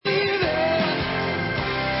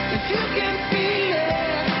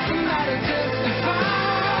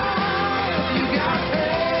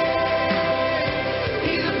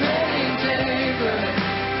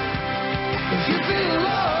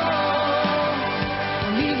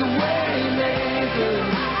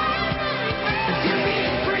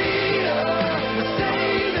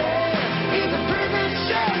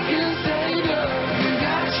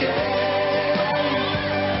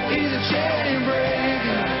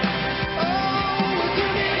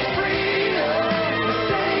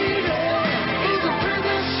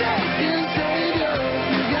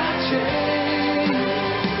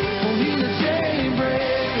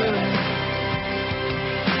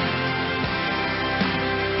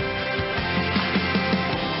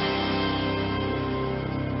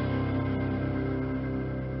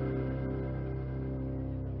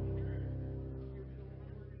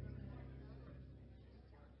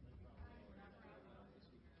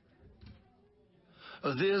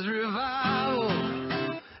There's revival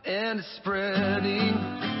and it's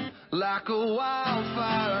spreading like a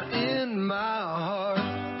wildfire in my heart.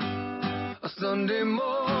 A Sunday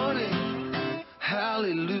morning,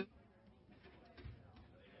 hallelujah.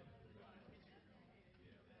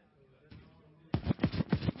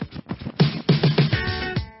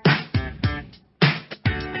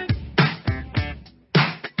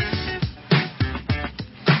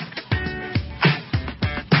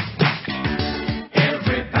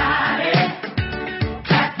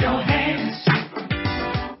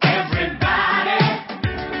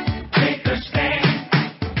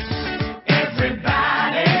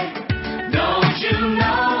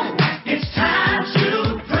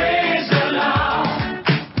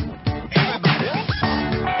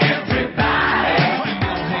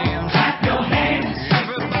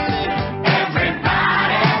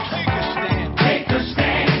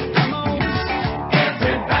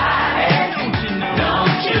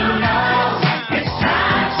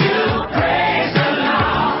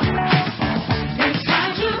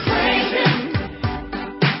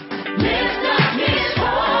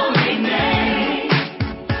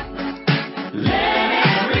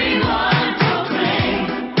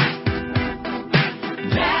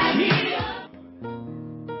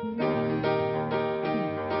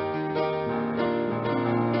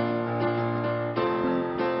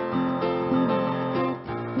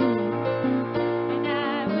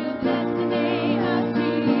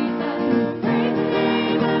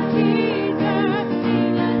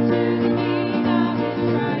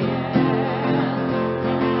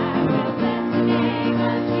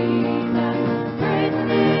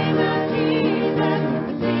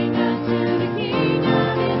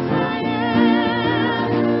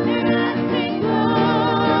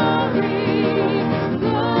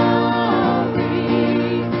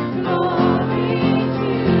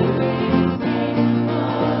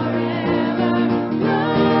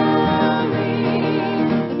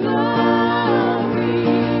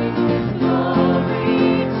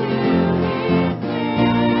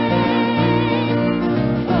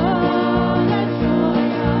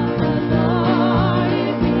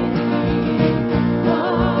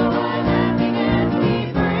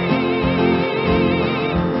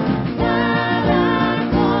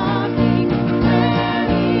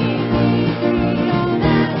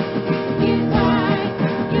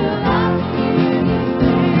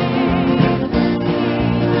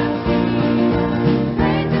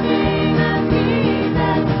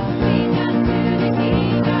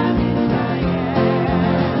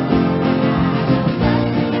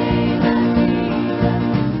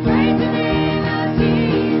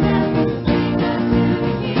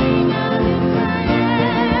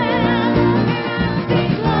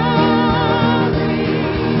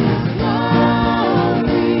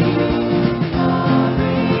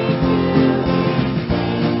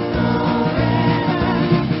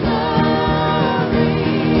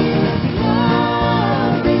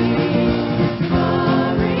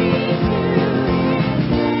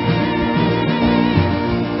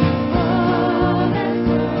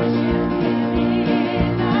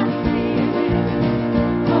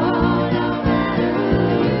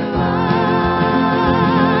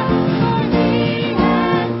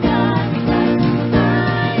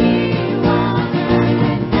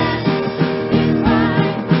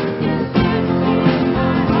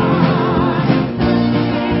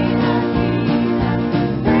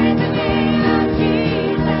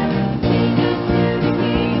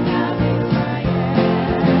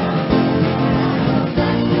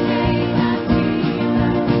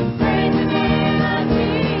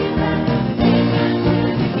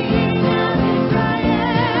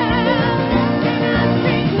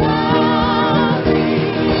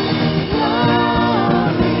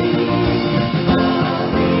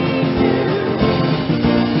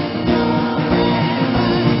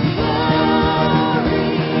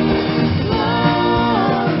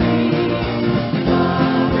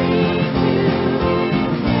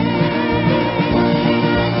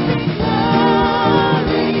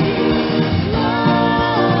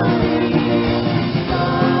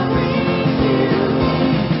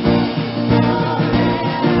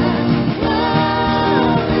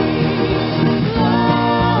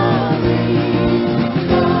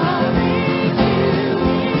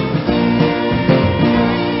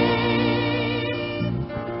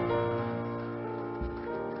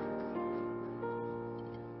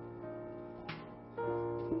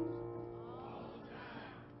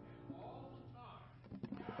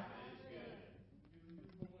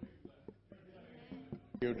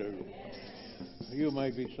 You do. You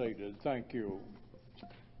may be seated. Thank you.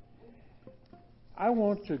 I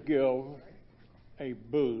want to give a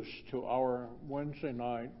boost to our Wednesday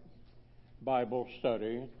night Bible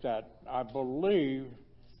study that I believe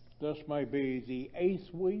this may be the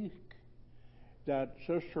 8th week that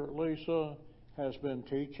Sister Lisa has been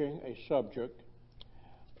teaching a subject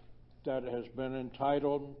that has been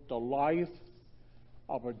entitled The Life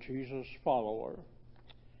of a Jesus Follower.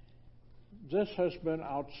 This has been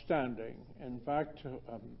outstanding. In fact,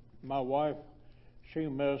 my wife, she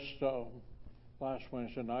missed last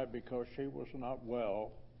Wednesday night because she was not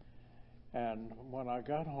well. And when I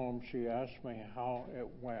got home, she asked me how it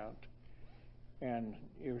went. And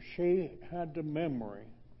if she had the memory,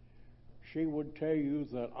 she would tell you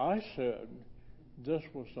that I said this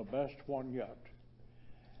was the best one yet.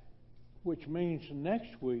 Which means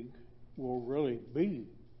next week will really be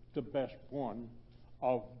the best one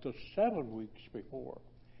of the 7 weeks before.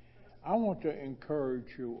 I want to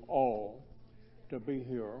encourage you all to be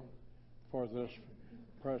here for this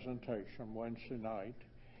presentation Wednesday night.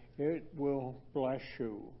 It will bless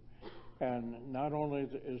you. And not only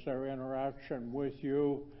is there interaction with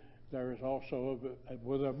you, there is also,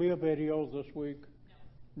 will there be a video this week?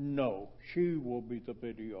 No, she will be the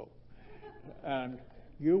video. And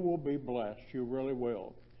you will be blessed. You really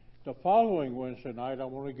will. The following Wednesday night, I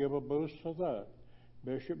want to give a boost to that.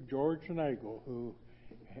 Bishop George Nagel, who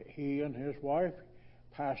he and his wife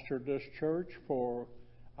pastored this church for,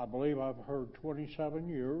 I believe I've heard, 27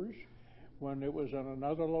 years, when it was in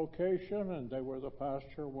another location, and they were the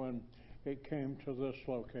pastor when it came to this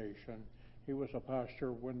location. He was a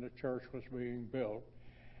pastor when the church was being built.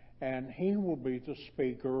 And he will be the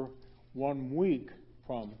speaker 1 week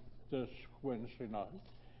from this Wednesday night.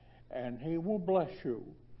 And he will bless you.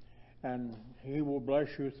 And he will bless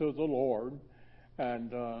you through the Lord.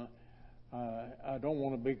 And I don't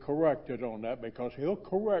want to be corrected on that, because he'll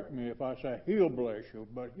correct me if I say he'll bless you,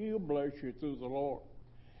 but he'll bless you through the Lord.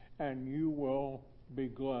 And you will be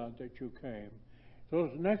glad that you came.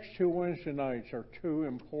 Those next 2 Wednesday nights are 2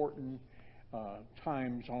 important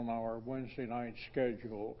times on our Wednesday night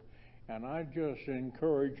schedule. And I just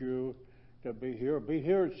encourage you to be here. Be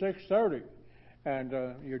here at 6:30. And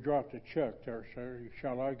you dropped a check there, sir.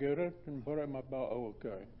 Shall I get it and put it in my belt? Oh,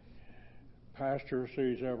 okay. Pastor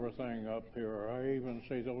sees everything up here. I even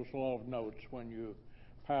see those love notes when you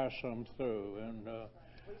pass them through. And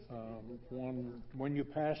when you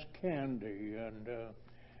pass candy, and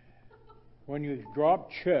when you drop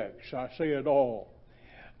checks, I see it all.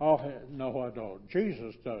 Oh, no, I don't.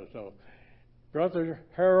 Jesus does, though. Brother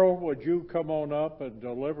Harold, would you come on up and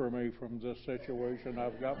deliver me from this situation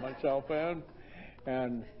I've got myself in?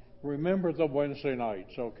 And remember the Wednesday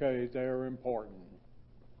nights, okay? They're important.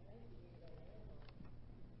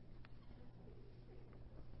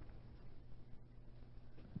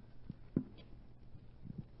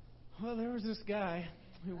 Well, there was this guy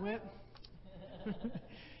who went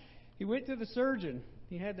he went to the surgeon.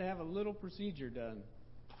 He had to have a little procedure done.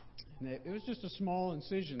 And it was just a small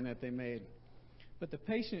incision that they made. But the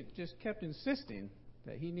patient just kept insisting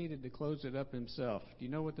that he needed to close it up himself. Do you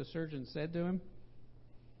know what the surgeon said to him?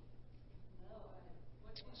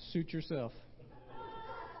 Suit yourself.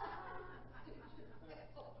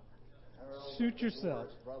 Suit yourself.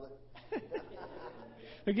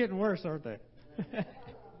 They're getting worse, aren't they?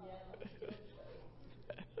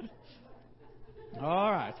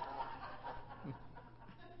 All right.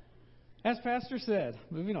 As Pastor said,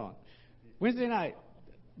 moving on. Wednesday night,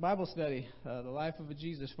 Bible study, the life of a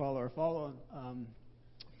Jesus follower.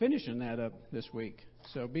 Finishing that up this week.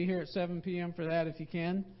 So be here at 7 p.m. for that if you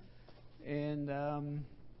can. And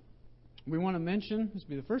we want to mention, this will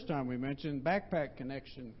be the first time we mention, Backpack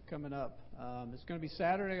Connection coming up. It's going to be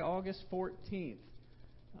Saturday, August 14th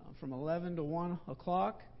from 11 to 1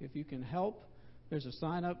 o'clock. If you can help, there's a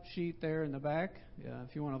sign-up sheet there in the back.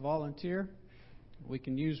 If you want to volunteer, we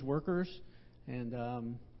can use workers.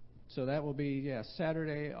 And so that will be,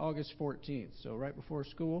 Saturday, August 14th. So right before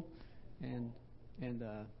school, and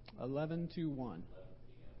 11 to 1.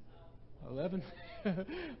 11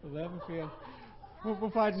 p.m.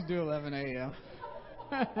 We'll probably just do 11 a.m.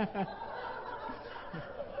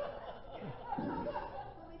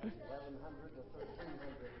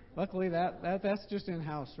 Luckily, that's just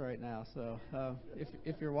in-house right now. So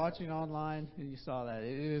if you're watching online and you saw that,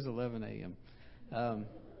 it is 11 a.m.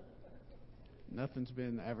 Nothing's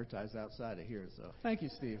been advertised outside of here, so thank you,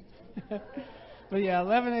 Steve. But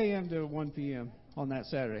 11 a.m. to 1 p.m. on that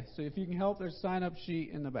Saturday. So if you can help, there's a sign-up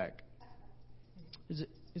sheet in the back. Is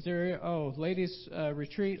there ladies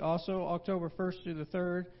retreat also October 1st through the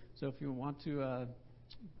 3rd. So if you want to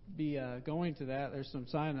be going to that, there's some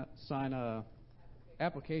sign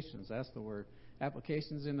applications. That's the word.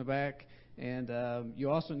 applications in the back. And you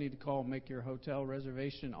also need to call and make your hotel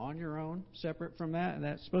reservation on your own, separate from that. And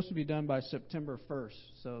that's supposed to be done by September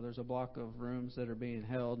 1st. So there's a block of rooms that are being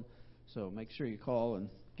held. So make sure you call and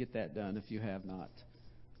get that done if you have not.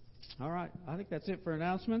 All right. I think that's it for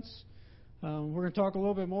announcements. We're going to talk a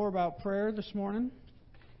little bit more about prayer this morning.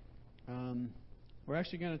 We're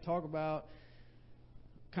actually going to talk about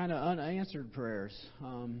kind of unanswered prayers.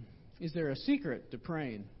 Is there a secret to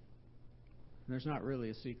praying? There's not really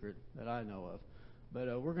a secret that I know of.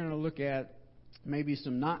 But we're going to look at maybe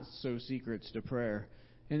some not-so-secrets to prayer.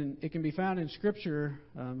 And it can be found in Scripture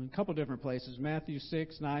in a couple different places. Matthew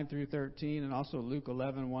 6, 9 through 13, and also Luke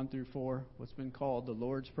 11, 1 through 4, what's been called the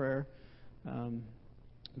Lord's Prayer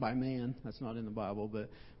by man. That's not in the Bible.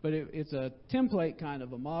 But it's a template, kind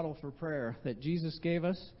of a model for prayer that Jesus gave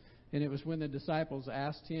us. And it was when the disciples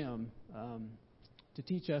asked him to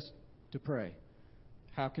teach us to pray.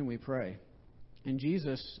 How can we pray? And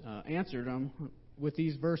Jesus answered them with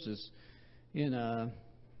these verses. In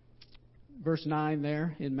verse 9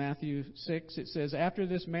 there in Matthew 6, it says, "After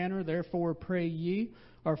this manner, therefore, pray ye,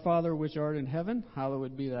 Our Father which art in heaven,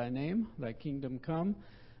 hallowed be thy name. Thy kingdom come.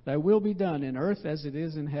 Thy will be done in earth as it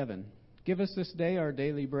is in heaven. Give us this day our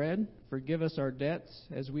daily bread. Forgive us our debts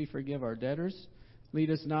as we forgive our debtors.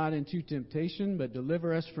 Lead us not into temptation, but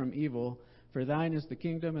deliver us from evil. For thine is the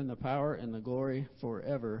kingdom and the power and the glory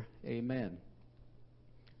forever. Amen."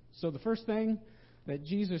 So the first thing that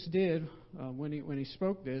Jesus did when he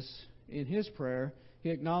spoke this in his prayer,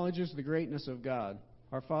 he acknowledges the greatness of God.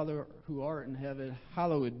 Our Father who art in heaven,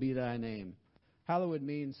 hallowed be thy name. Hallowed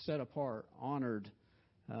means set apart, honored,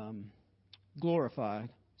 glorified.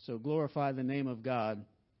 So glorify the name of God.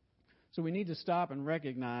 So we need to stop and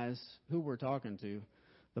recognize who we're talking to.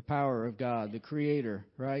 The power of God, the Creator,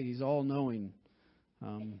 right? He's all-knowing.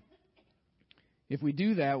 If we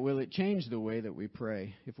do that, will it change the way that we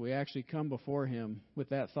pray? If we actually come before Him with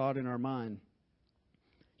that thought in our mind?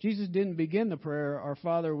 Jesus didn't begin the prayer, "Our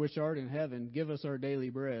Father which art in heaven, give us our daily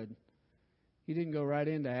bread." He didn't go right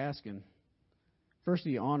into asking. First,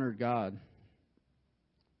 He honored God.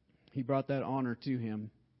 He brought that honor to Him.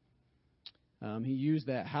 He used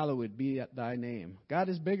that, "Hallowed be thy name." God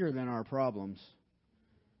is bigger than our problems.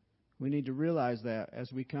 We need to realize that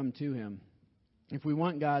as we come to Him. If we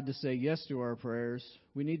want God to say yes to our prayers,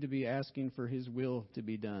 we need to be asking for His will to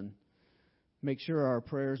be done. Make sure our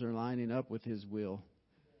prayers are lining up with His will.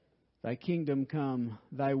 Thy kingdom come,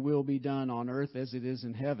 thy will be done on earth as it is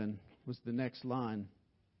in heaven, was the next line.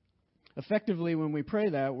 Effectively, when we pray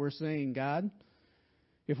that, we're saying, God,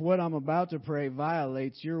 if what I'm about to pray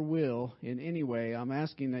violates your will in any way, I'm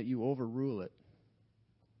asking that you overrule it.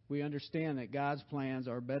 We understand that God's plans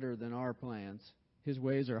are better than our plans. His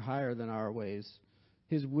ways are higher than our ways.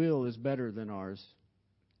 His will is better than ours.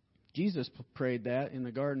 Jesus prayed that in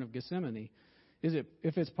the Garden of Gethsemane.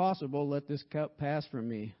 If it's possible, let this cup pass from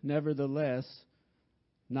me. Nevertheless,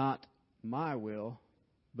 not my will,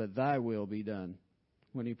 but thy will be done,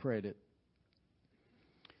 when he prayed it.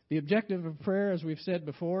 The objective of prayer, as we've said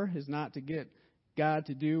before, is not to get God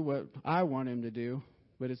to do what I want him to do,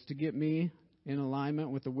 but it's to get me in alignment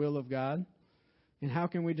with the will of God. And how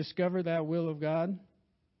can we discover that will of God?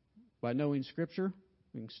 By knowing Scripture.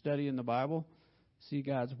 We can study in the Bible, see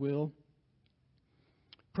God's will.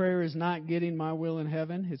 Prayer is not getting my will in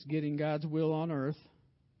heaven. It's getting God's will on earth.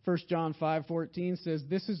 1 John 5:14 says,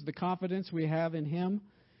 "This is the confidence we have in him.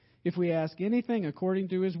 If we ask anything according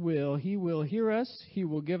to his will, he will hear us, he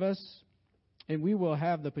will give us, and we will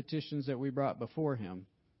have the petitions that we brought before him."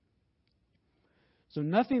 So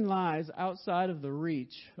nothing lies outside of the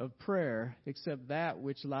reach of prayer except that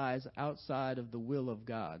which lies outside of the will of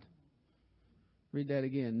God. Read that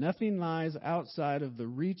again. Nothing lies outside of the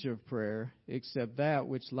reach of prayer except that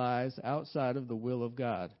which lies outside of the will of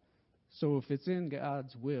God. So if it's in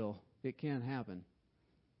God's will, it can happen.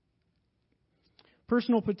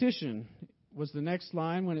 Personal petition was the next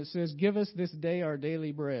line when it says, "Give us this day our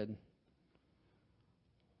daily bread."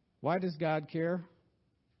 Why does God care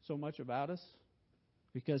so much about us?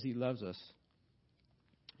 Because he loves us.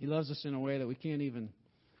 He loves us in a way that we can't even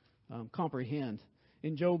comprehend.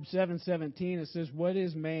 In Job 7:17, it says, "What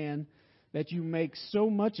is man that you make so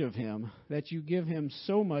much of him, that you give him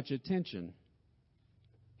so much attention?"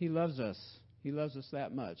 He loves us. He loves us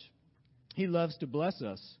that much. He loves to bless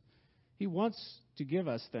us. He wants to give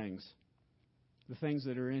us things, the things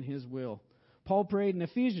that are in his will. Paul prayed in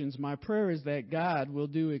Ephesians, "My prayer is that God will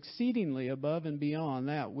do exceedingly above and beyond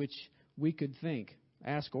that which we could think,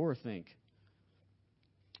 ask or think."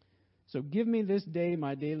 So give me this day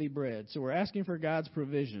my daily bread. So we're asking for God's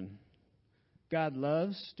provision. God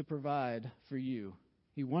loves to provide for you.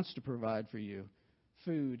 He wants to provide for you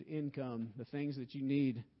food, income, the things that you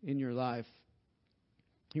need in your life.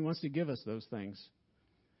 He wants to give us those things.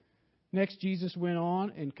 Next, Jesus went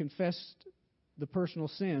on and confessed the personal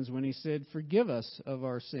sins when he said, "Forgive us of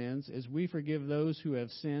our sins as we forgive those who have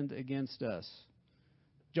sinned against us."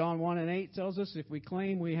 John 1:8 tells us, if we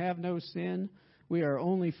claim we have no sin, we are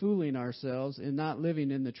only fooling ourselves and not living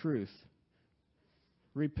in the truth.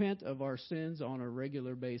 Repent of our sins on a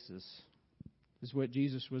regular basis is what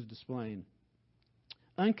Jesus was displaying.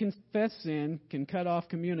 Unconfessed sin can cut off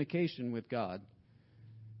communication with God.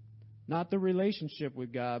 Not the relationship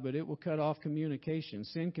with God, but it will cut off communication.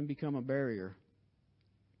 Sin can become a barrier.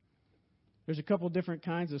 There's a couple different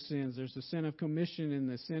kinds of sins. There's the sin of commission and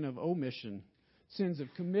the sin of omission. Sins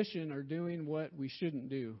of commission are doing what we shouldn't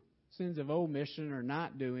do. Sins of omission are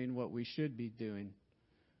not doing what we should be doing.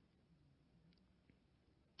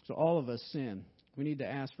 So all of us sin. We need to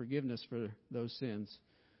ask forgiveness for those sins.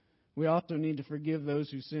 We also need to forgive those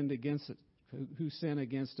who sin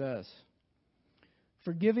against us.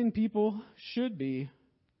 Forgiving people should be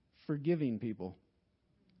forgiving people.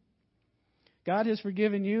 God has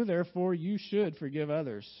forgiven you, therefore you should forgive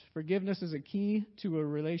others. Forgiveness is a key to a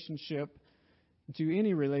relationship, to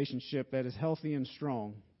any relationship that is healthy and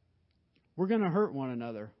strong. We're going to hurt one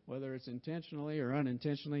another, whether it's intentionally or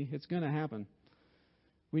unintentionally. It's going to happen.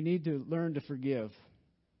 We need to learn to forgive.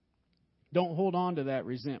 Don't hold on to that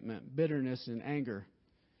resentment, bitterness, and anger.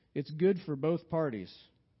 It's good for both parties.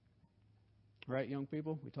 Right, young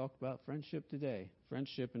people? We talked about friendship today.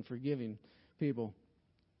 Friendship and forgiving people.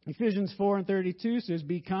 Ephesians 4:32 says,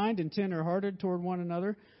 "Be kind and tender-hearted toward one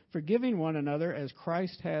another, forgiving one another as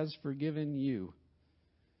Christ has forgiven you."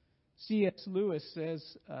 C.S. Lewis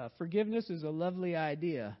says, forgiveness is a lovely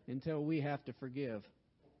idea until we have to forgive.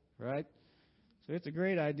 Right? So it's a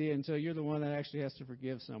great idea until you're the one that actually has to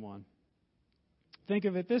forgive someone. Think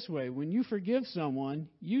of it this way. When you forgive someone,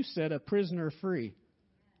 you set a prisoner free.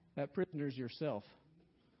 That prisoner is yourself.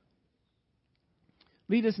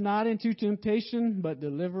 Lead us not into temptation, but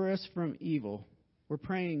deliver us from evil. We're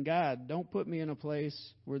praying, God, don't put me in a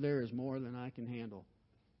place where there is more than I can handle.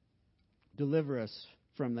 Deliver us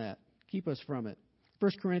from that. Keep us from it.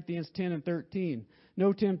 1 Corinthians 10:13.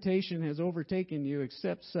 No temptation has overtaken you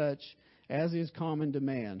except such as is common to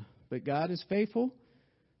man. But God is faithful,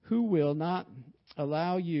 who will not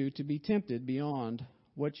allow you to be tempted beyond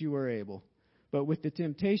what you are able. But with the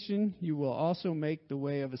temptation, you will also make the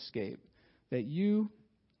way of escape, that you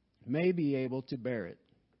may be able to bear it.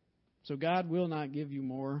 So God will not give you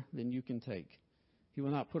more than you can take. He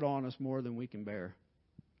will not put on us more than we can bear.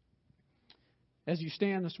 As you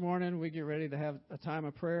stand this morning, we get ready to have a time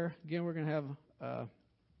of prayer. Again, we're going to have a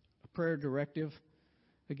prayer directive.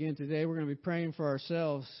 Again, today we're going to be praying for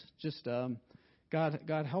ourselves. Just,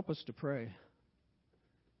 God, help us to pray.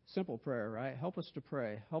 Simple prayer, right? Help us to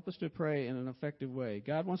pray. Help us to pray in an effective way.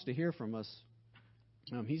 God wants to hear from us.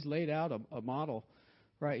 He's laid out a model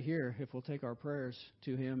right here if we'll take our prayers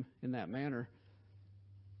to Him in that manner.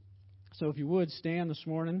 So if you would, stand this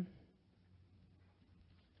morning.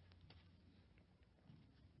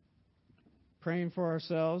 Praying for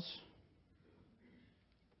ourselves.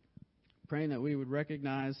 Praying that we would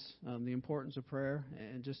recognize the importance of prayer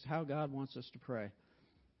and just how God wants us to pray.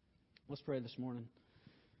 Let's pray this morning.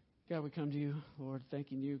 God, we come to you, Lord,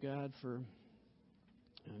 thanking you, God, for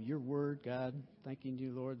your word, God. Thanking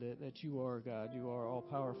you, Lord, that you are God. You are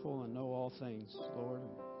all-powerful and know all things, Lord.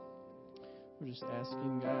 We're just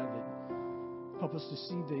asking, God, that help us to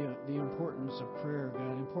see the importance of prayer,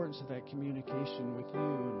 God, importance of that communication with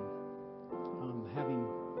you and having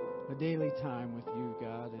a daily time with you,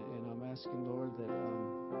 God. And I'm asking, Lord, that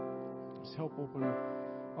just help open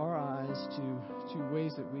our eyes to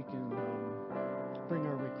ways that we can bring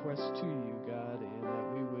our requests to you, God, and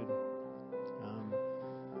that we would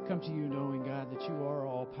come to you knowing, God, that you are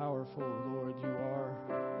all-powerful, Lord. You are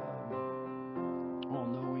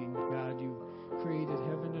all-knowing, God. You created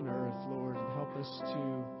heaven and earth, Lord, and help us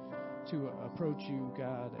to approach you,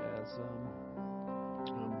 God, as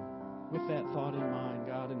with that thought in mind,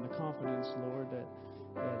 God, and the confidence, Lord, that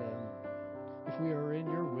if we are in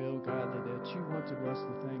your will, God, that you want to bless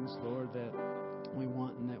the things, Lord, that we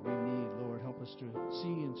want and that we need, Lord. Help us to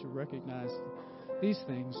see and to recognize these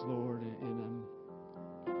things, Lord, and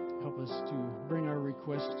help us to bring our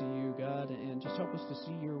requests to you, God, and just help us to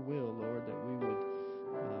see your will, Lord, that we would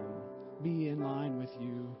be in line with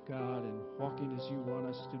you, God, and walking as you want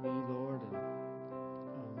us to be, Lord,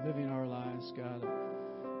 and living our lives, God,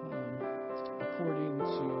 according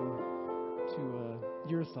to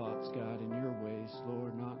your thoughts, God, and your ways,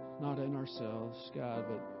 Lord, not in ourselves, God,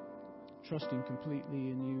 but trusting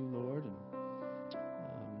completely in you, Lord, and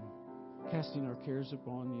casting our cares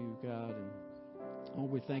upon you, God. And oh,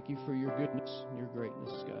 we thank you for your goodness and your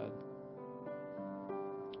greatness, God.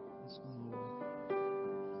 Yes, Lord.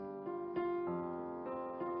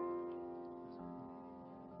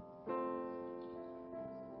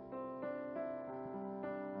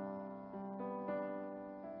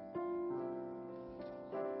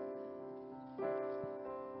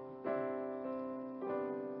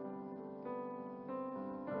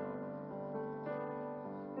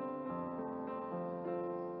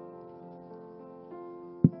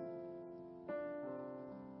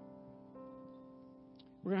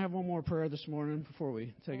 We're going to have one more prayer this morning before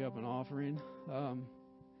we take up an offering.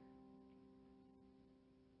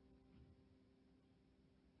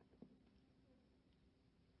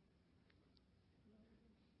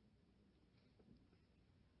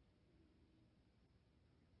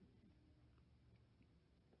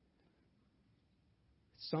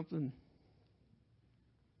 Something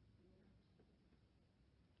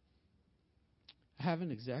I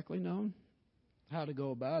haven't exactly known how to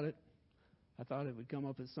go about it. I thought it would come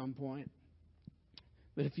up at some point.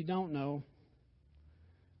 But if you don't know,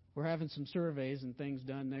 we're having some surveys and things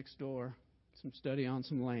done next door, some study on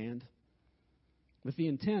some land, with the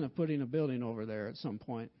intent of putting a building over there at some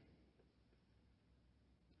point.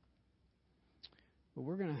 But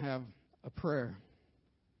we're going to have a prayer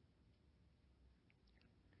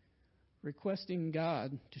requesting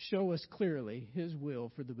God to show us clearly His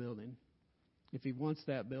will for the building. If He wants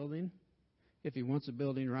that building, if He wants a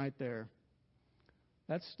building right there.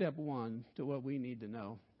 That's step one to what we need to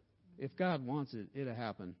know. If God wants it, it'll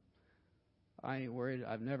happen. I ain't worried.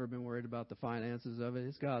 I've never been worried about the finances of it.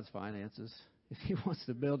 It's God's finances. If He wants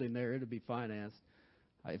the building there, it'll be financed.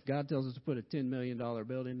 If God tells us to put a $10 million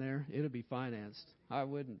building there, it'll be financed. I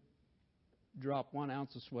wouldn't drop 1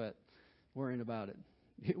 ounce of sweat worrying about it.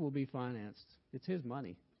 It will be financed. It's His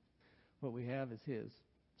money. What we have is His.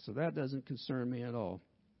 So that doesn't concern me at all.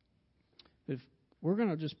 If we're going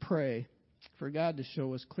to just pray for God to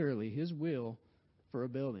show us clearly His will for a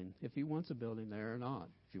building, if He wants a building there or not,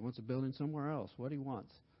 if He wants a building somewhere else, what He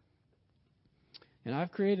wants. And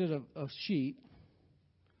I've created a sheet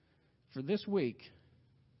for this week,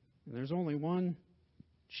 and there's only one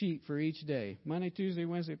sheet for each day, Monday, Tuesday,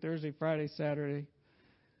 Wednesday, Thursday, Friday, Saturday,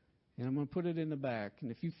 and I'm going to put it in the back. And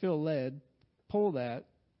if you feel led, pull that,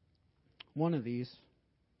 one of these,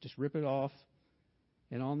 just rip it off,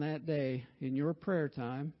 and on that day, in your prayer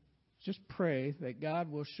time, just pray that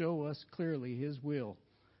God will show us clearly His will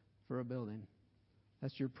for a building.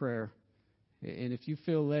 That's your prayer. And if you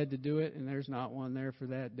feel led to do it and there's not one there for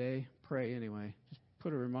that day, pray anyway. Just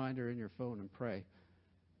put a reminder in your phone and pray.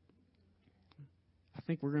 I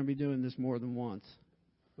think we're going to be doing this more than once,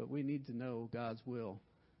 but we need to know God's will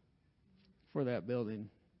for that building.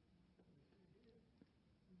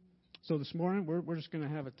 So this morning, we're just going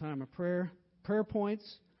to have a time of prayer. Prayer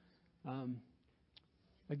points.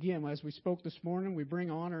 Again, as we spoke this morning, we bring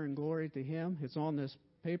honor and glory to Him. It's on this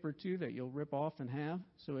paper, too, that you'll rip off and have.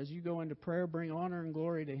 So as you go into prayer, bring honor and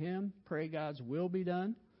glory to Him. Pray God's will be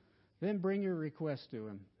done. Then bring your request to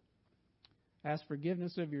Him. Ask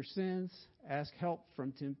forgiveness of your sins. Ask help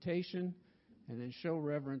from temptation. And then show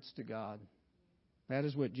reverence to God. That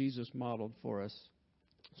is what Jesus modeled for us.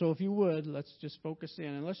 So if you would, let's just focus in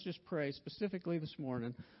and let's just pray specifically this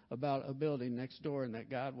morning about a building next door and that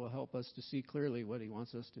God will help us to see clearly what He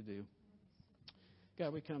wants us to do.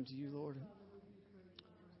 God, we come to you, Lord,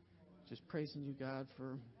 just praising you, God,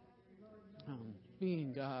 for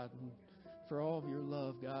being God and for all of your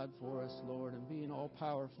love, God, for us, Lord, and being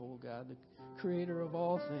all-powerful, God, the creator of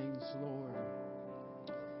all things, Lord.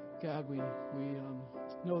 God, we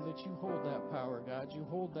know that you hold that power, God. You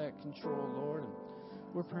hold that control, Lord, and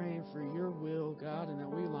we're praying for your will, God, and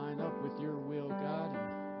that we line up with your will, God.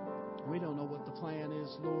 And we don't know what the plan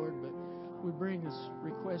is, Lord, but we bring this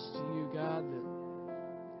request to you, God, that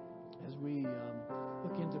as we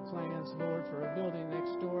look into plans, Lord, for a building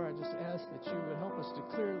next door, I just ask that you would help us to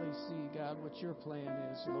clearly see, God, what your plan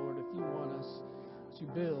is, Lord. If you want us to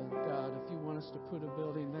build, God, if you want us to put a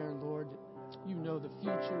building there, Lord, you know the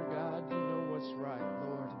future, God. You know what's right,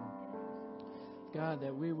 Lord. And God,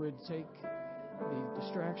 that we would take the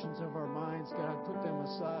distractions of our minds, God, put them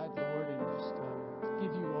aside, Lord, and just give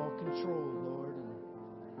you all control, Lord,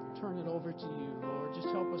 and turn it over to you, Lord. Just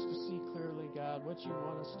help us to see clearly, God, what you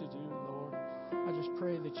want us to do, Lord. I just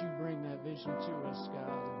pray that you bring that vision to us,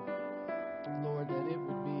 God, and Lord, that it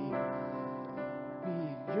would be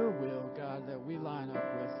your will, God, that we line up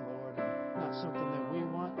with, Lord, and not something that we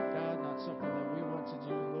want, God, not something that we want to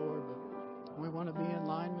do, Lord, but we want to be in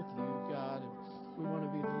line with you, God, and we want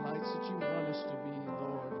to be the lights that you want us to be,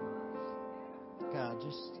 Lord. God,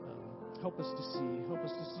 just help us to see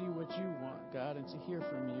what you want, God, and to hear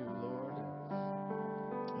from you, Lord.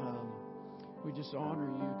 And we just honor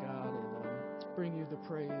you, God, and bring you the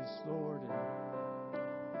praise, Lord, and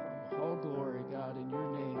all glory, God, in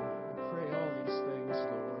your name. We pray all these things,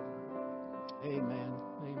 Lord. Amen.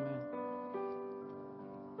 Amen.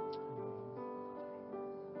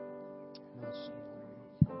 Let's see.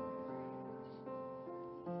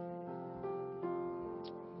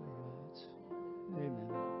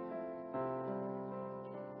 Amen.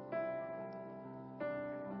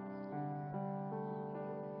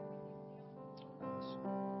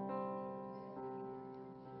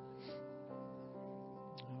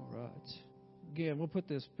 All right. Again, we'll put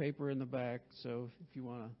this paper in the back, so if you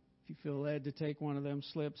feel led to take one of them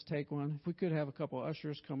slips, take one. If we could have a couple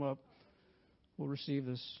ushers come up, we'll receive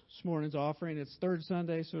this morning's offering. It's third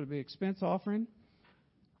Sunday, so it'll be expense offering.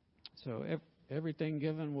 So everything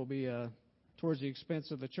given will be towards the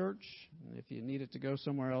expense of the church. And if you need it to go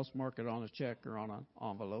somewhere else, mark it on a check or on an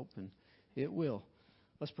envelope, and it will.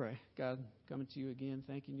 Let's pray. God, coming to you again,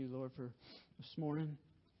 thanking you, Lord, for this morning,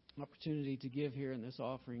 opportunity to give here in this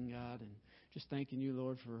offering, God, and just thanking you,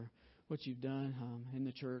 Lord, for what you've done in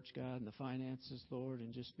the church, God, and the finances, Lord,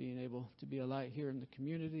 and just being able to be a light here in the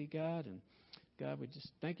community, God. And God, we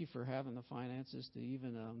just thank you for having the finances to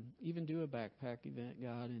even do a backpack event,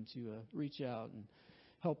 God, and to reach out and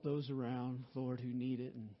help those around, Lord, who need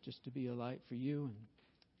it, and just to be a light for you. And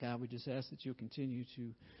God, we just ask that you'll continue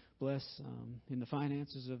to bless in the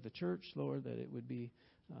finances of the church, Lord, that it would be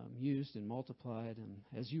used and multiplied and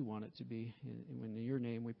as you want it to be. In your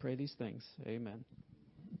name we pray these things. Amen.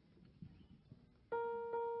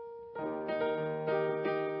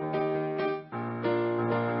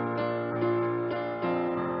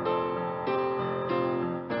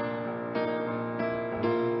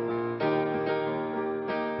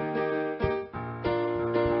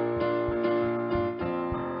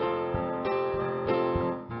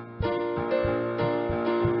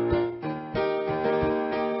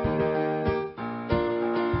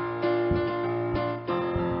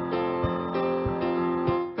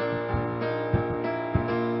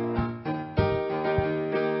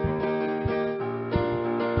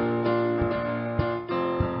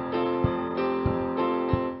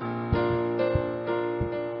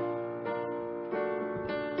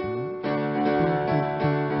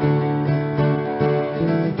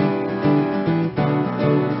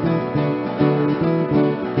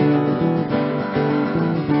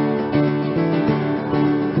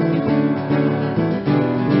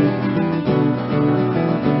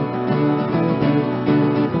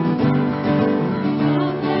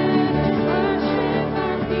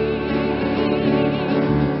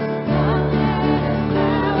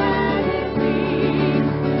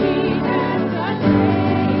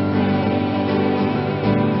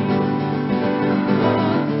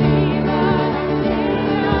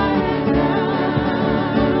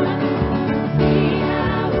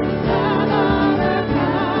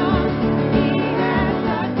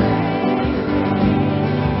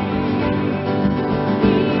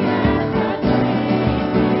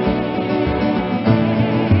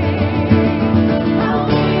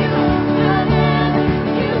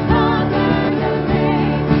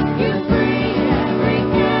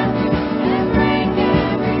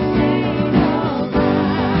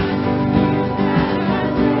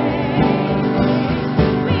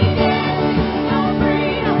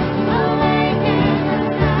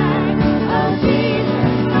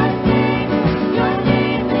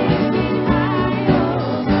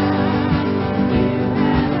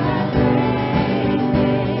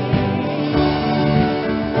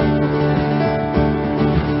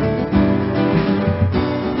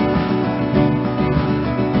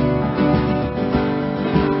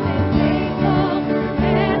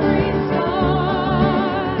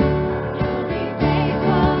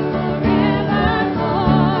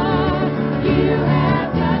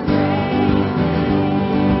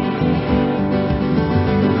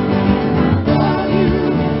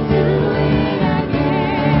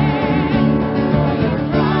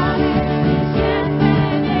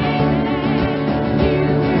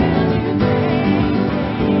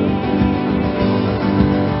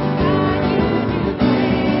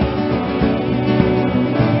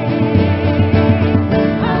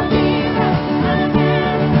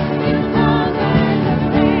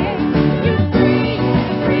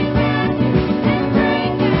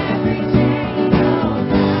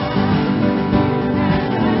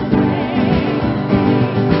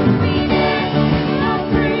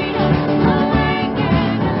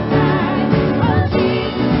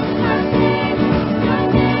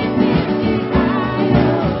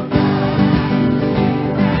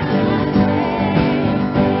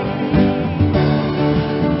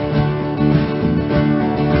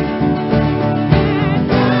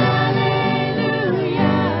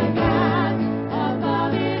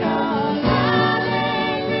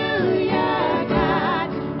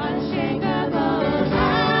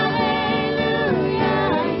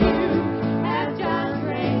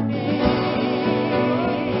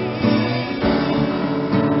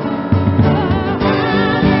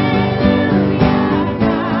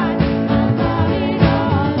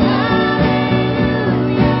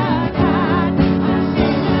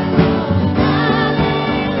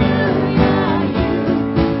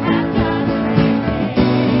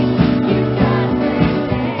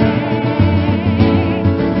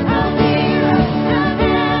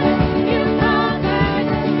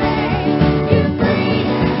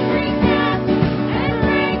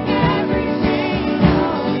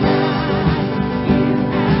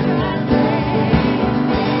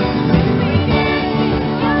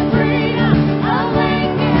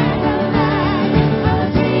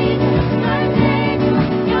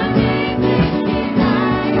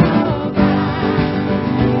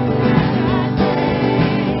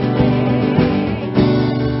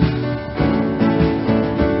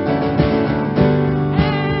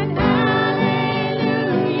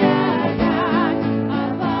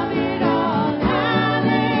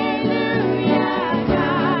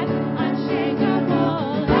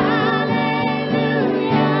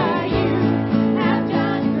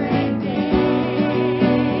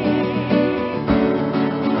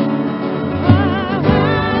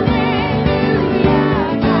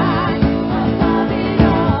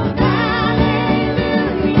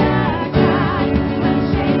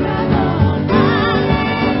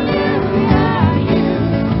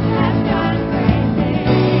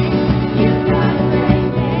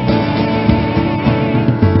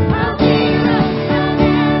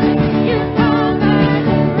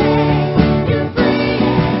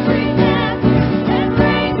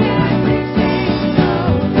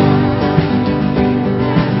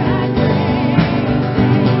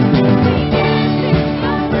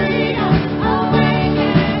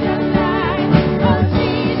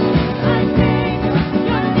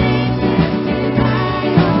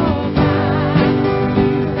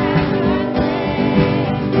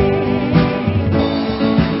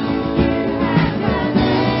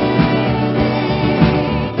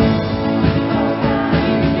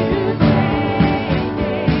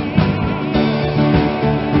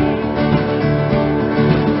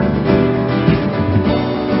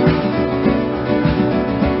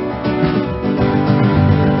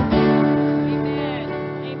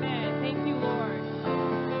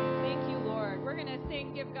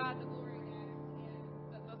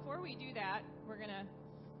 before we do that, we're going to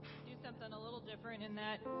do something a little different in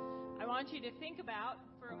that I want you to think about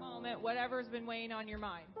for a moment whatever's been weighing on your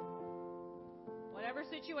mind. Whatever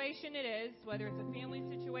situation it is, whether it's a family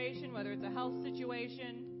situation, whether it's a health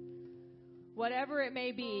situation, whatever it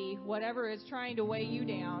may be, whatever is trying to weigh you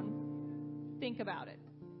down, think about it.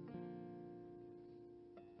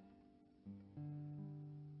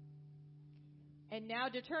 And now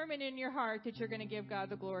determine in your heart that you're going to give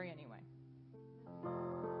God the glory anyway.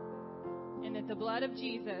 And that the blood of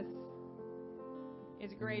Jesus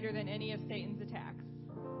is greater than any of Satan's attacks.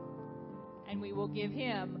 And we will give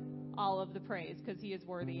him all of the praise because he is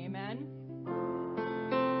worthy. Amen.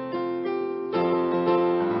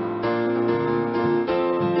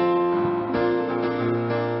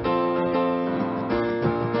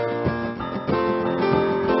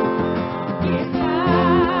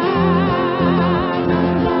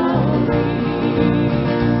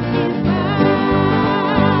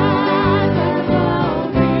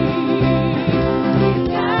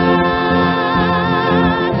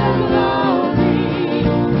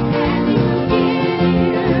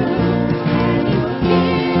 And you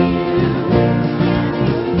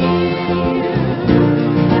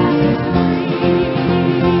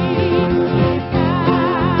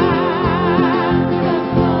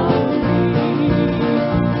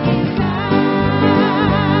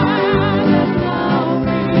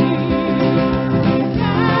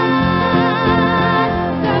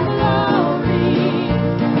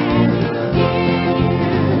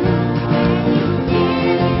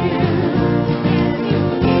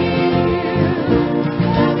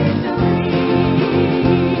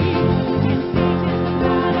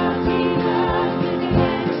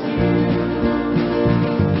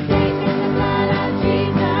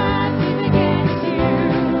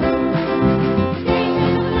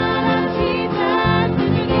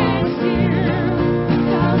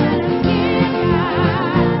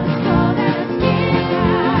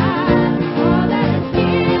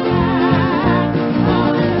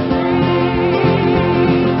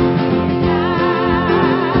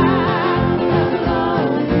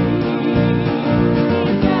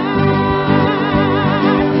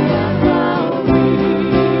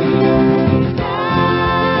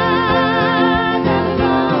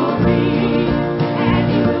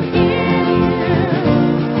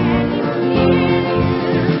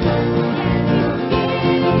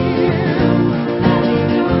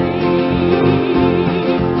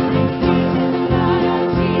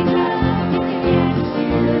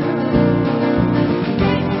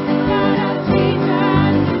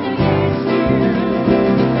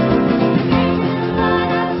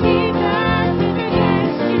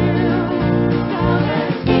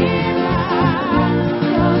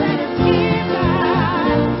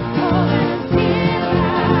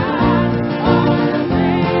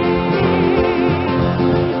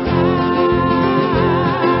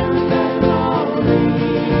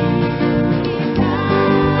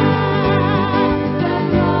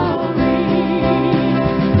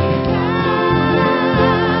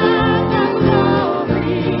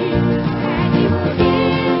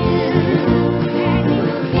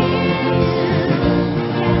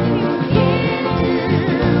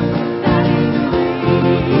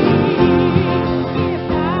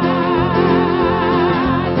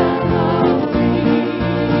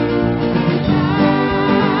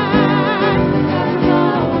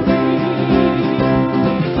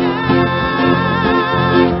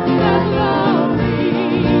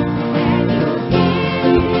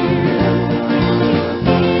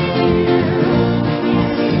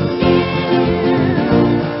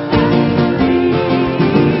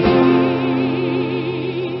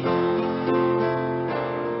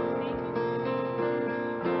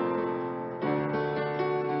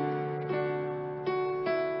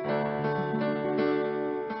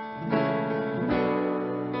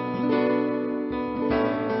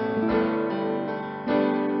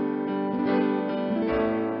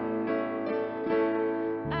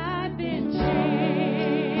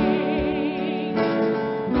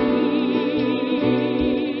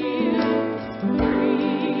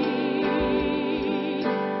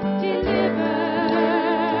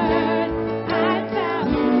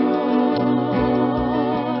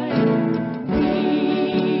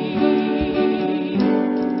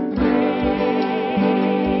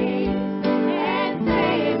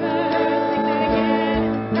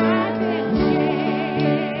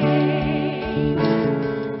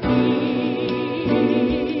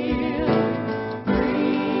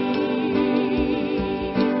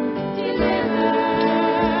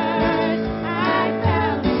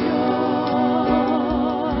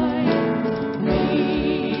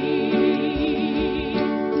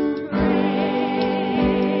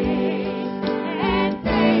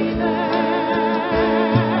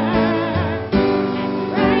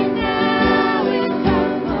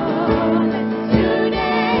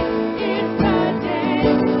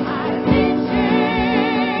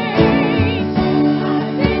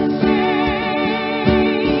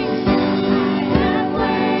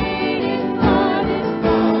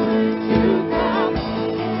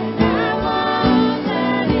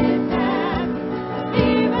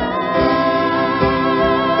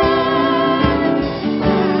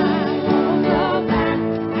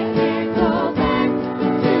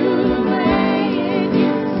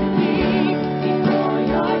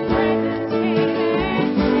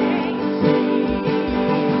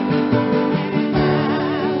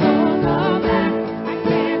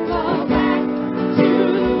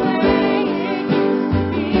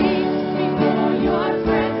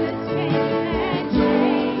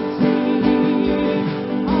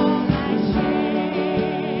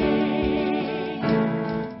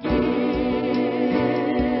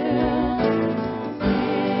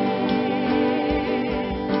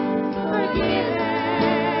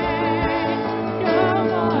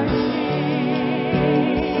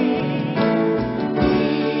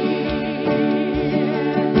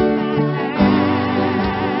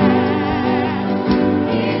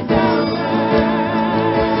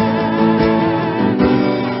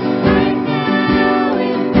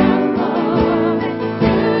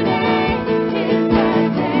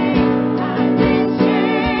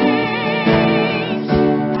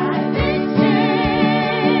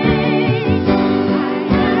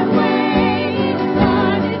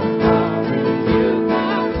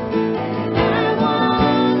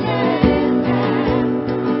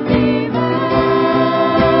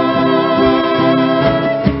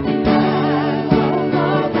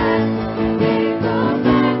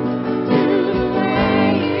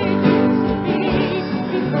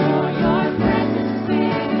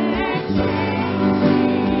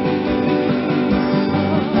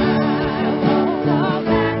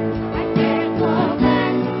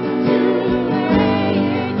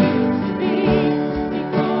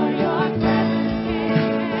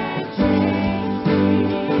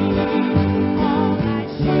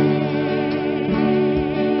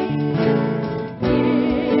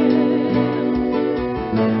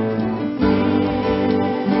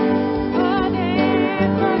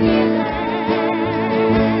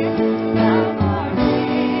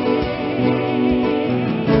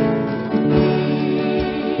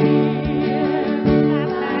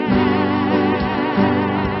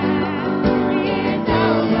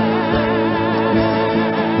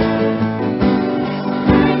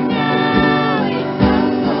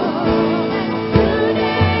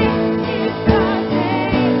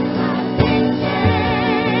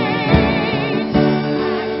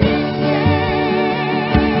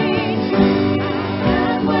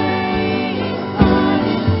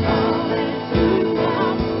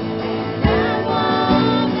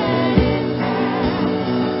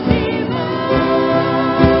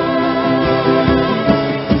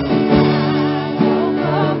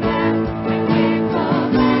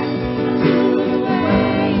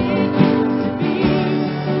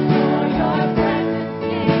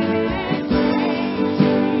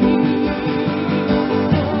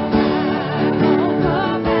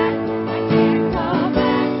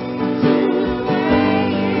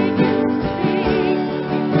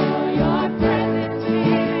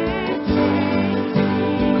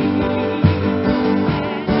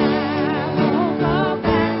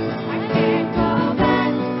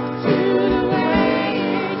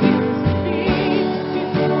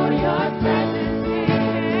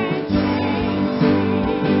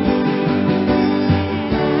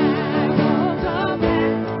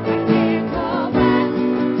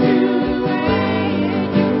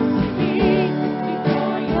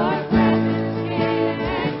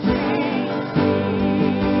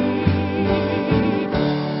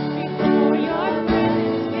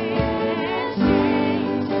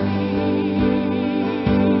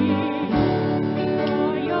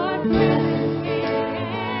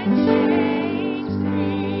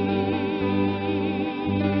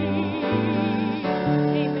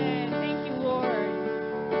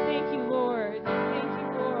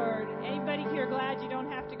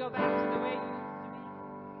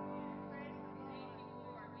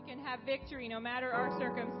victory no matter our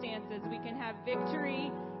circumstances. We can have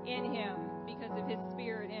victory in Him because of His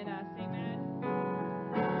Spirit in us. Amen.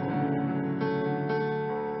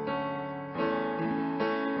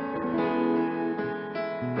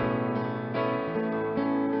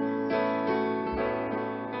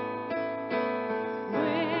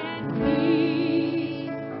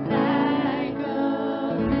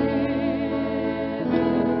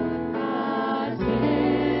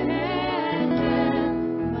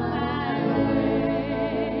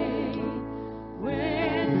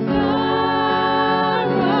 When sorrows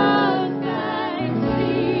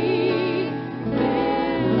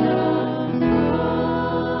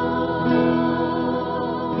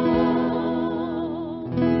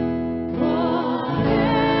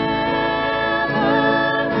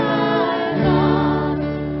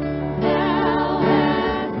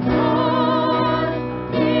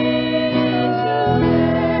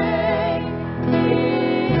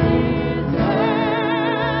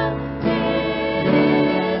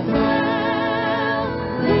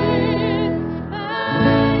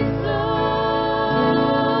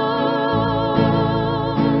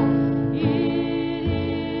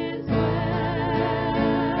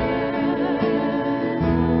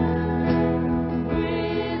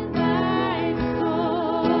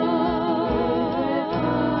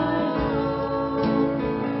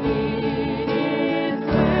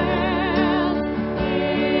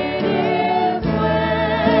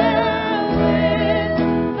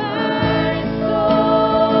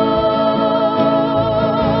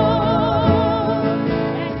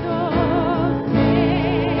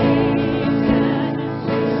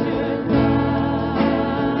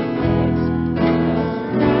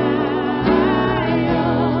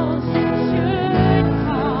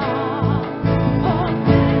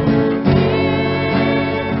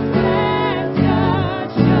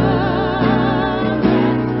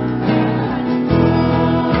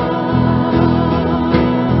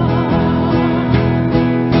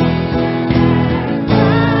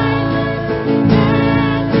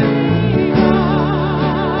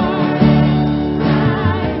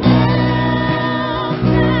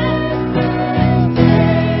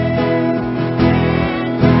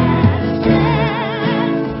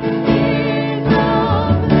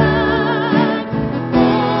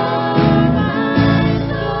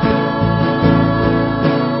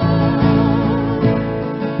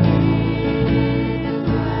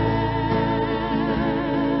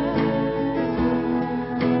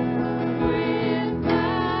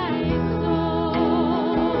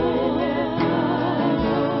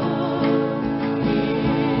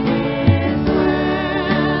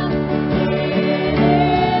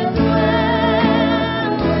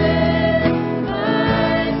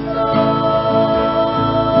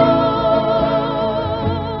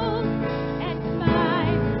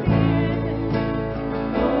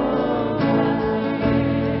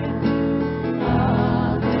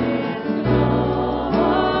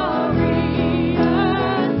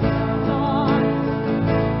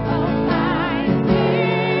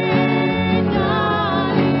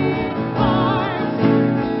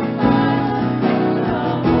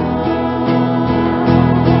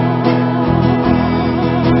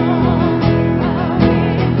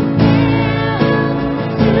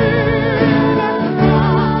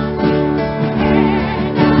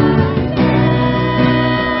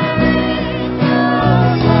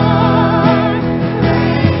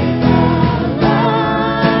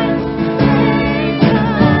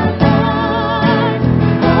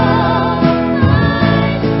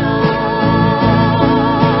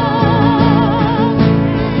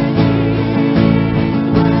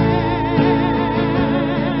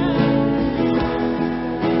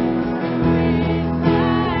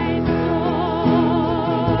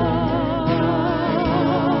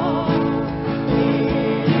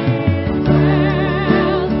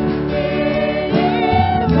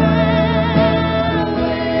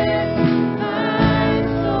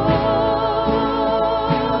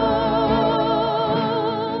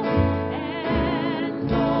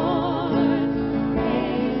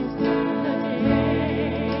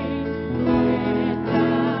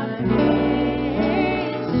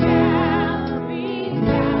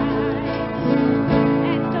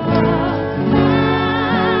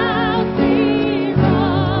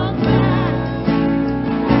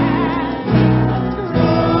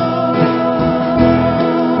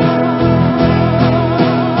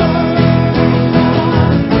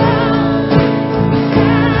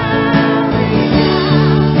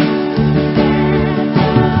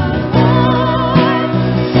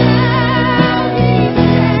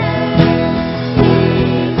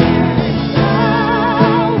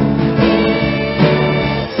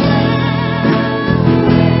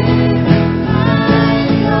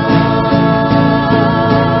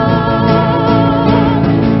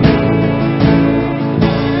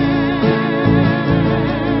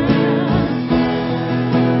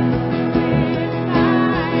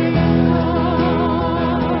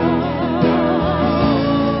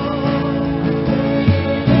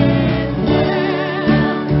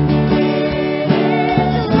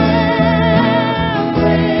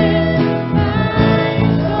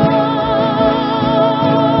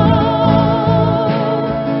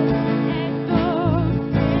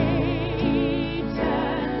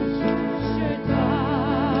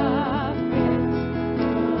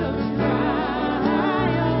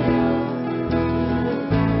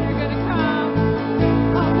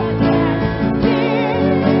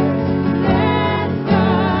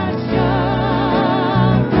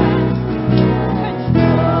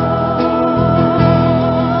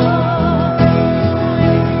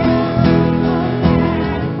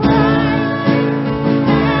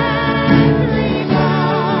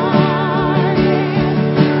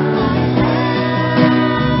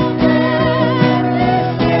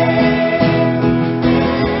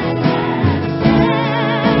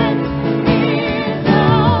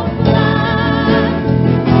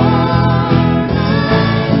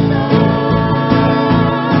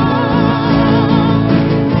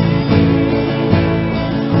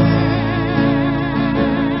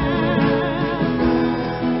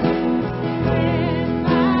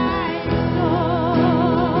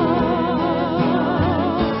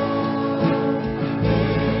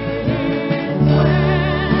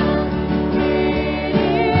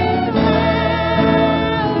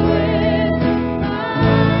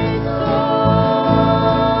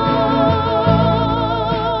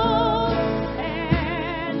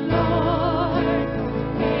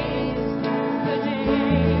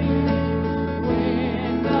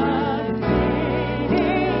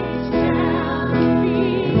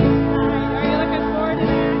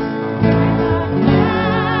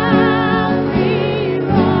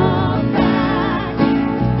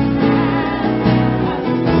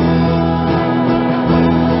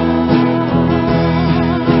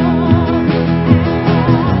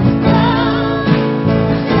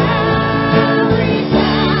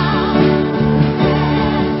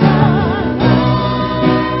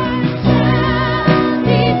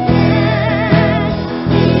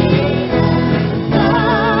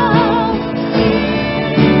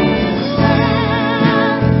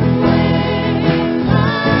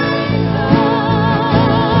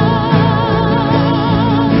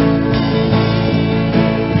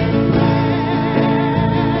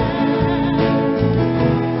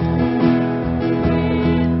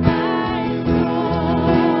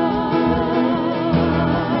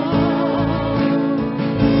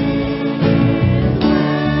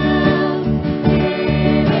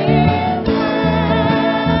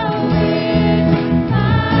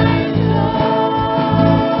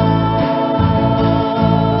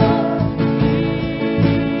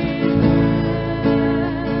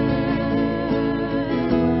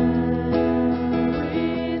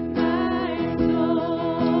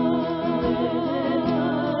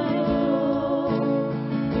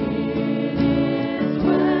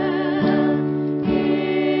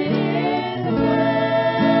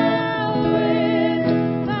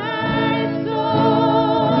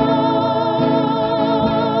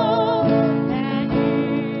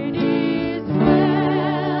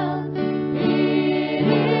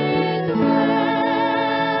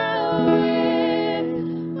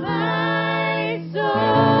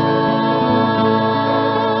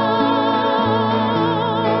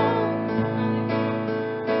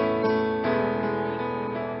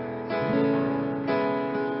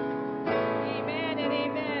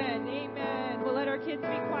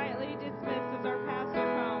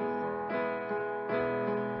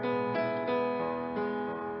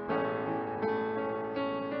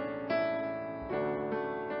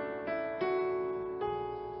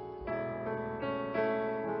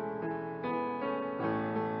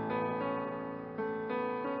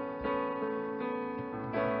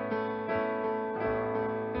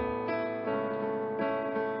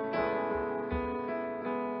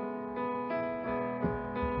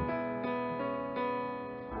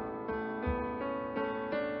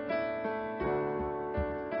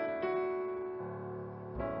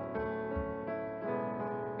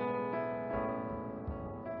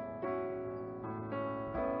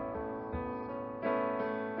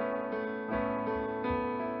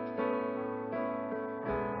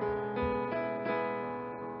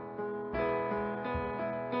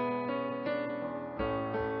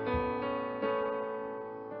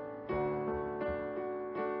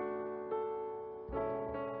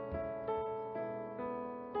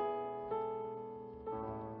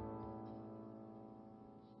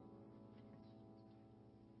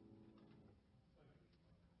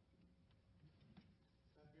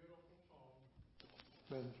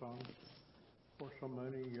been sung for so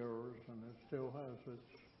many years, and it still has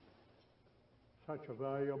such a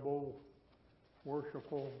valuable,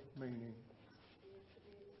 worshipful meaning.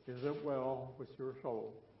 Is it well with your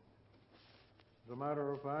soul? As a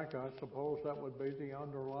matter of fact, I suppose that would be the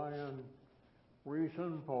underlying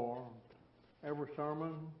reason for every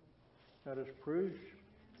sermon that is preached,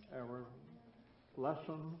 every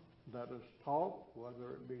lesson that is taught,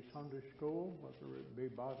 whether it be Sunday school, whether it be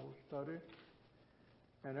Bible study,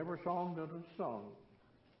 and every song that is sung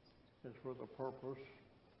is for the purpose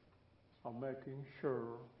of making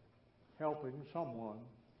sure, helping someone,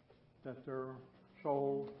 that their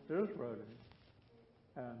soul is ready.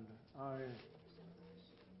 And I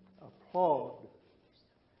applaud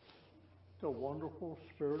the wonderful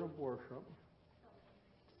spirit of worship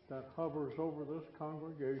that hovers over this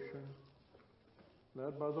congregation,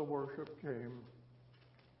 led by the worship team,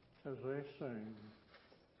 as they sing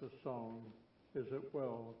the song, Is It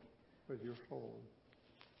Well With Your Soul?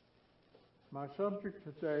 My subject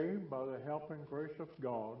today, by the help and grace of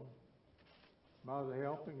God, by the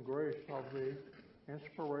help and grace of the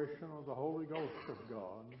inspiration of the Holy Ghost of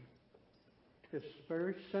God, is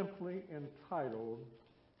very simply entitled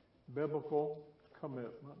Biblical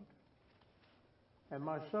Commitment. And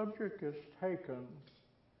my subject is taken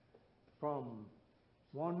from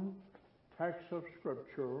one text of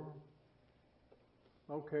Scripture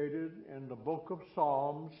located in the book of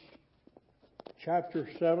Psalms, chapter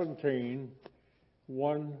 17,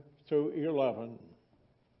 1 through 11.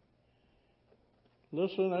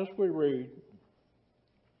 Listen as we read.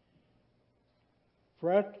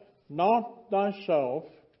 Fret not thyself.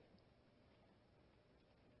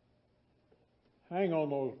 Hang on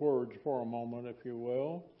those words for a moment, if you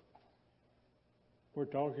will. We're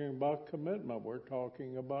talking about commitment. We're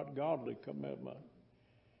talking about godly commitment,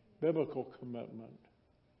 biblical commitment.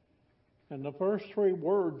 And the first three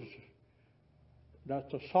words that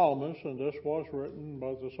the psalmist, and this was written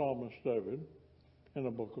by the psalmist David in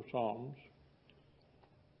the book of Psalms,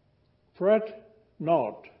 fret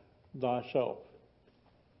not thyself.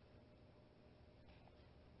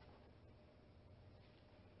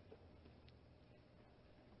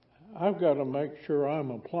 I've got to make sure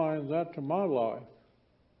I'm applying that to my life,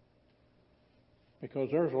 because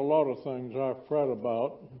there's a lot of things I fret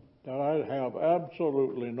about that I have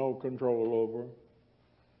absolutely no control over.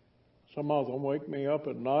 Some of them wake me up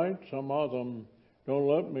at night. Some of them don't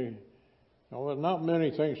let me, not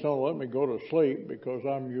many things don't let me go to sleep, because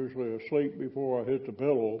I'm usually asleep before I hit the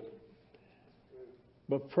pillow.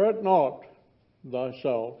 But fret not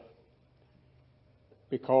thyself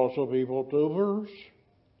because of evildoers,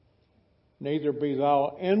 neither be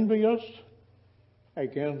thou envious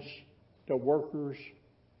against the workers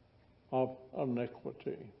of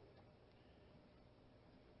iniquity.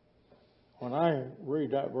 When I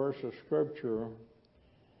read that verse of Scripture,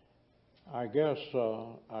 I guess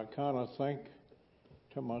I kind of think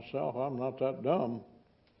to myself, I'm not that dumb.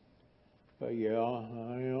 But yeah,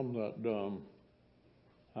 I am that dumb.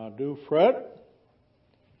 I do fret.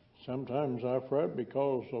 Sometimes I fret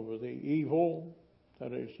because of the evil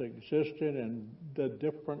that has existed in the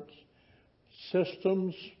different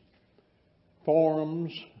systems,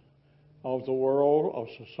 forms of the world, of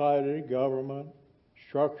society, government,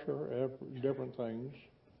 structure, different things.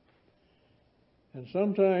 And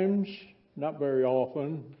sometimes, not very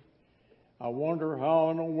often, I wonder how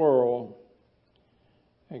in the world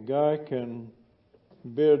a guy can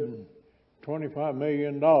bid $25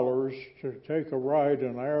 million to take a ride in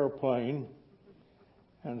an airplane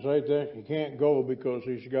and say that he can't go because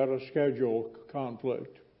he's got a schedule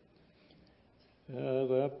conflict.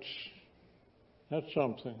 That's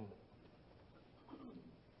something.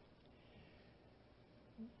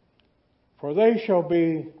 For they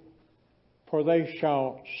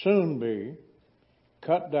shall soon be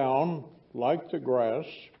cut down like the grass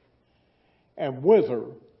and wither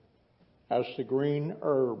as the green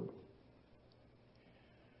herb.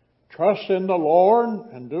 Trust in the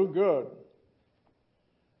Lord and do good,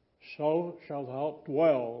 so shalt thou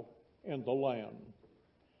dwell in the land,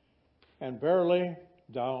 and verily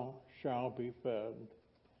thou shalt be fed.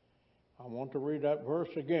 I want to read that verse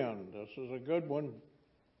again. This is a good one.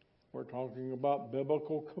 We're talking about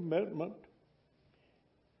biblical commitment.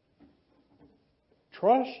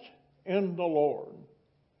 Trust in the Lord.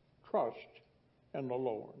 Trust in the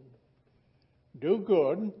Lord. Do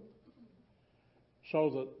good, so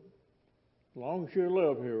that as long as you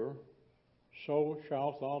live here, so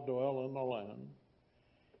shalt thou dwell in the land,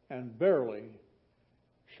 and verily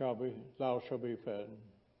thou shalt be fed.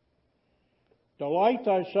 Delight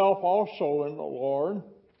thyself also in the Lord,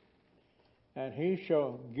 and he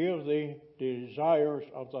shall give thee desires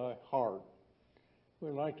of thy heart. We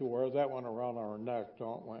like to wear that one around our neck,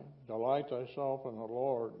 don't we? Delight thyself in the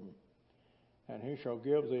Lord, and he shall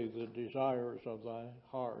give thee the desires of thy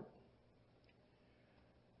heart.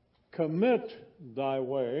 Commit thy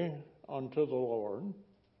way unto the Lord.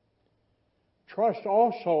 Trust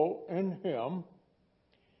also in him,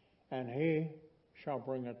 and he shall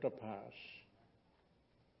bring it to pass.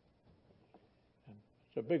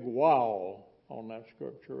 It's a big wow on that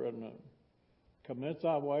scripture, isn't it? Commit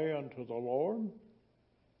thy way unto the Lord.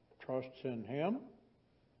 Trust in him,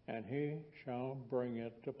 and he shall bring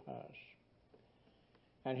it to pass.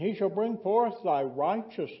 And he shall bring forth thy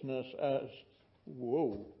righteousness as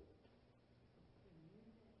woe.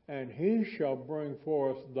 And he shall bring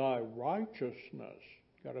forth thy righteousness.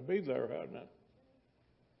 Got to be there, hasn't it?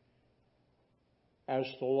 As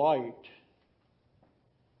the light,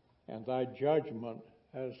 and thy judgment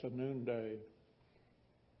as the noonday.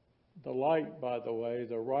 The light, by the way,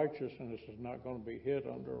 the righteousness is not going to be hid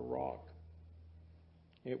under a rock.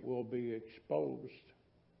 It will be exposed.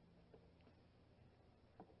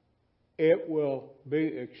 It will be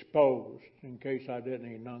exposed, in case I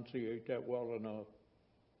didn't enunciate that well enough.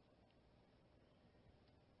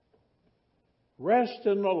 Rest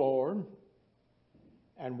in the Lord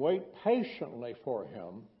and wait patiently for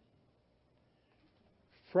him.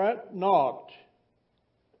 Fret not.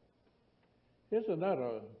 Isn't that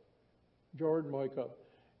a, Jordan, wake up.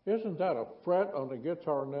 Isn't that a fret on the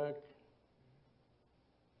guitar neck?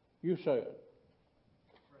 You say it.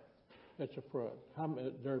 It's a fret.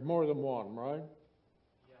 There's more than one, right?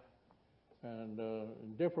 Yeah. And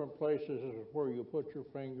in different places is where you put your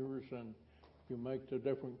fingers and you make the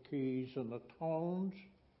different keys and the tones.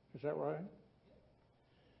 Is that right?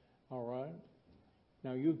 All right.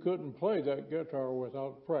 Now, you couldn't play that guitar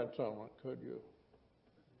without frets on it, could you?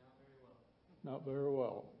 Not very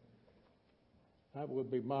well. That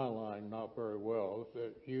would be my line, not very well,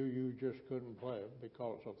 that you just couldn't play it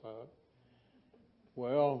because of that.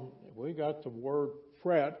 Well, we got the word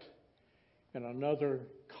fret in another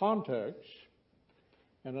context,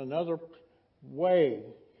 in another way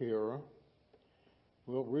here.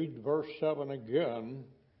 We'll read verse 7 again.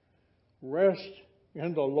 Rest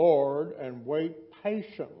in the Lord and wait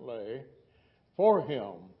patiently for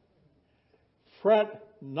him. Fret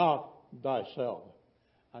not thyself.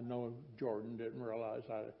 I know Jordan didn't realize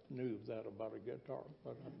I knew that about a guitar,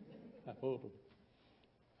 but I told him.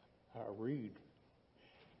 I read.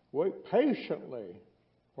 Wait patiently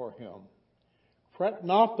for him. Fret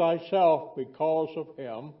not thyself because of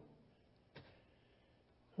him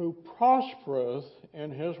who prospereth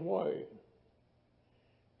in his way,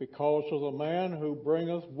 because of the man who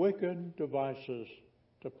bringeth wicked devices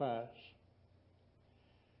to pass.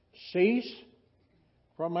 Cease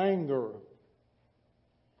from anger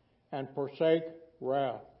and forsake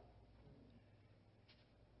wrath.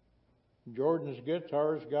 Jordan's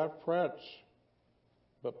guitar's got frets,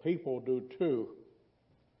 but people do too.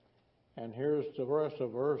 And here's the rest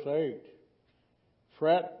of verse 8.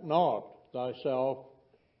 Fret not thyself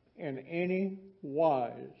in any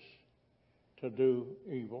wise to do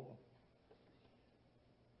evil.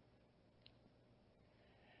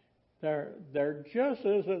 There just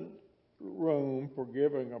isn't room for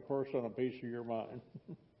giving a person a piece of your mind.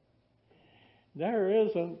 There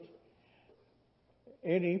isn't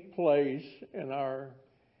any place in our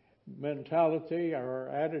mentality, our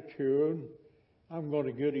attitude, I'm going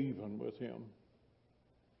to get even with him.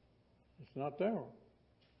 It's not there.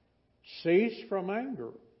 Cease from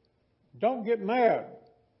anger. Don't get mad.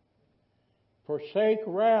 Forsake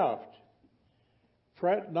wrath.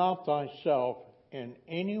 Fret not thyself in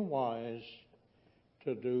any wise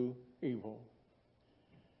to do evil.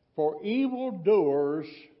 For evildoers,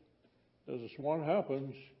 as this one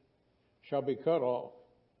happens, shall be cut off.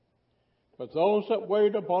 But those that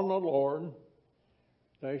wait upon the Lord,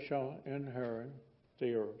 they shall inherit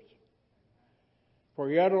the earth.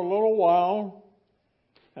 For yet a little while,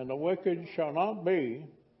 and the wicked shall not be,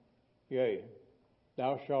 yea,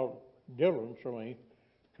 thou shalt diligently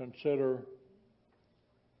consider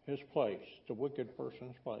his place, the wicked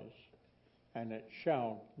person's place, and it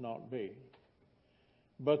shall not be.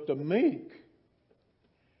 But the meek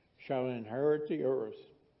shall inherit the earth,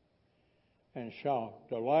 and shall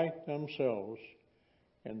delight themselves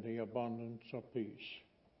in the abundance of peace.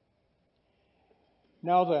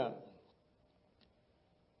 Now then,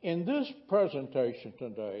 in this presentation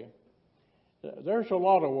today, there's a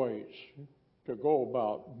lot of ways to go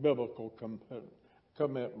about biblical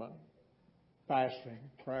commitment, fasting,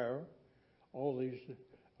 prayer, all these.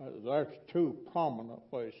 There's two prominent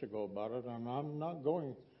ways to go about it, and I'm not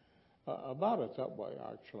going about it that way,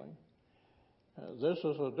 actually. This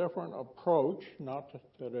is a different approach, not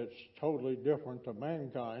that it's totally different to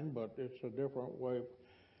mankind, but it's a different way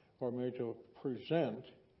for me to present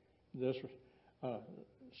this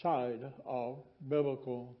side of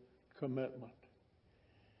biblical commitment.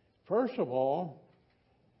 First of all,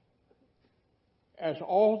 as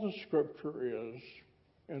all the Scripture is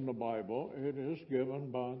in the Bible, it is given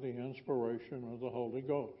by the inspiration of the Holy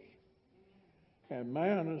Ghost. And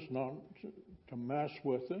man is not to mess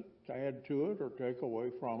with it, to add to it, or take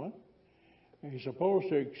away from it. And he's supposed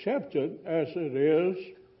to accept it as it is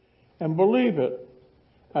and believe it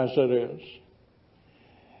as it is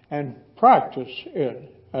and practice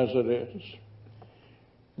it as it is.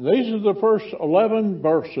 These are the first 11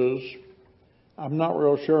 verses. I'm not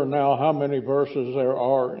real sure now how many verses there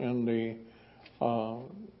are in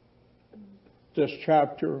this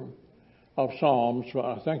chapter of Psalms.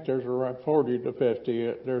 I think there's around 40 to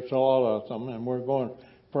 50. There's a lot of them, and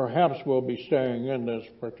perhaps we'll be staying in this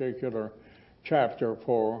particular chapter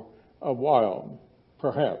for a while,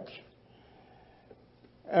 perhaps.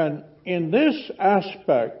 And in this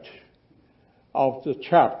aspect of the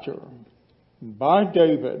chapter, by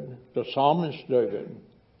David, the psalmist David,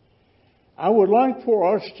 I would like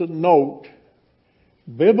for us to note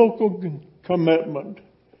biblical commitment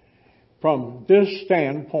from this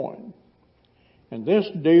standpoint. And this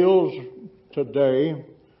deals today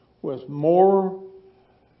with more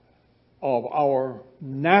of our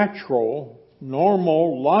natural,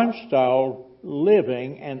 normal lifestyle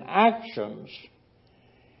living and actions.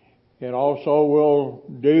 It also will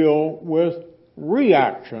deal with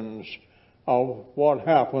reactions of what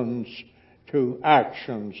happens to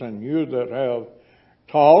actions. And you that have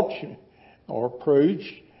taught or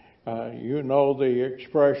preached, you know the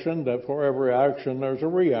expression that for every action there's a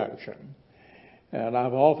reaction. And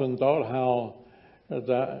I've often thought how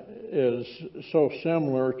that is so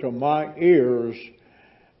similar to my ears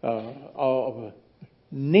of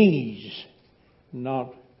knees,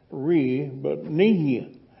 not but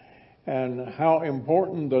knee. And how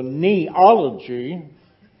important the kneeology.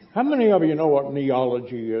 How many of you know what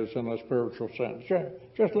kneeology is in a spiritual sense?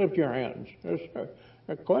 Just lift your hands. There's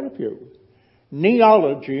quite a few.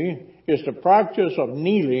 Kneeology is the practice of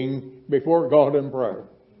kneeling before God in prayer.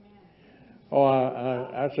 Oh,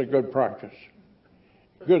 that's a good practice.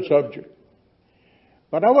 Good subject.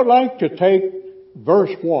 But I would like to take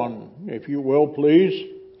verse 1, if you will, please.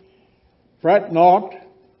 Fret not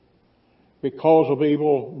because of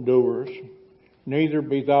evildoers, neither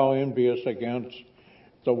be thou envious against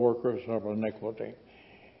the workers of iniquity.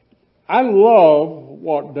 I love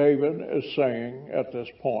what David is saying at this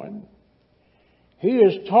point. He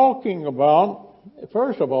is talking about,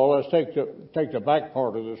 first of all, let's take the back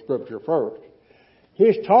part of the scripture first.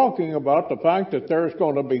 He's talking about the fact that there's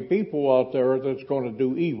going to be people out there that's going to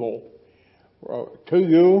do evil to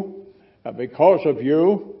you, because of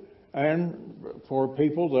you, and for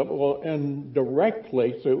people that will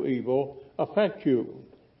indirectly through evil affect you.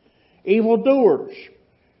 Evildoers.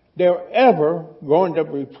 They're ever going to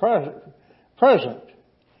be present.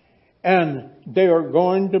 And they are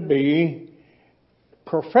going to be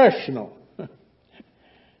professional.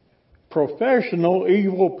 Professional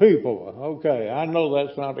evil people. Okay, I know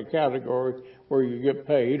that's not a category where you get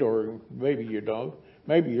paid, or maybe you don't.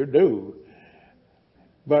 Maybe you do.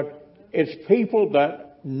 But it's people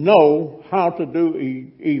that know how to do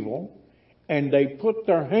evil, and they put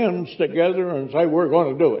their hands together and say, we're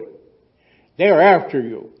going to do it. They're after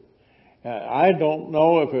you. I don't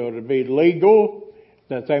know if it would be legal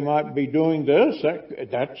that they might be doing this.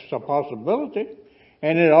 That's a possibility.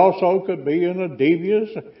 And it also could be in a devious,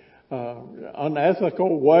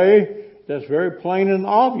 unethical way that's very plain and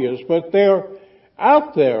obvious. But they're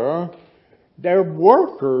out there. They're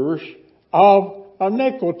workers of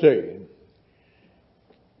iniquity.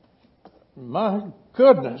 My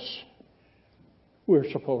goodness, we're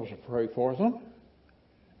supposed to pray for them.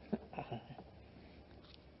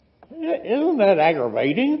 Isn't that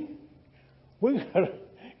aggravating? We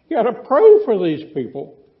got to pray for these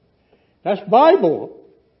people. That's Bible.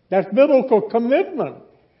 That's biblical commitment.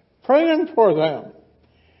 Praying for them.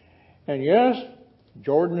 And yes,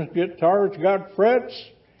 Jordan's guitar's got frets,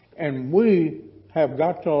 and we have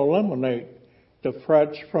got to eliminate the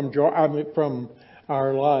frets from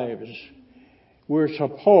our lives. We're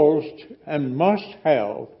supposed and must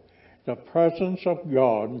have the presence of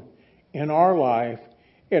God in our life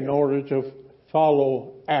in order to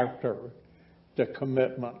follow after the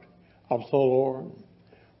commitment of the Lord.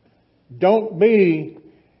 Don't be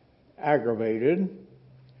aggravated.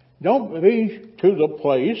 Don't be to the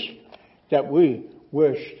place that we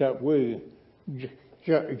wish that we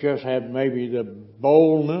just have maybe the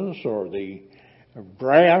boldness or the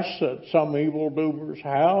grasp that some evildoers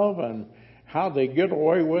have and how they get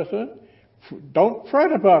away with it. Don't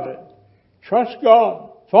fret about it. Trust God.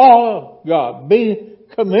 Follow God. Be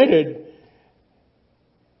committed.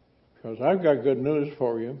 Because I've got good news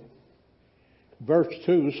for you. Verse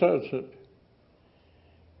 2 says it.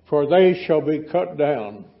 For they shall be cut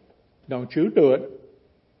down. Don't you do it.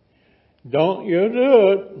 Don't you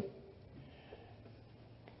do it.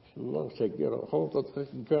 Love to get a hold of this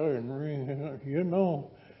guy and you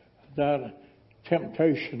know that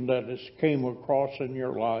temptation that has came across in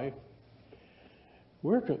your life.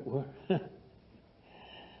 There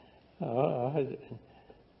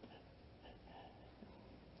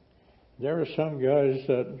are some guys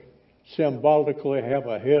that symbolically have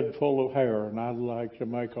a head full of hair, and I'd like to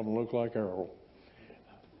make them look like Earl.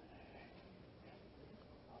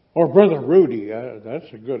 Or Brother Rudy,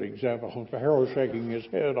 that's a good example. Harold shaking his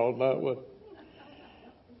head on that one.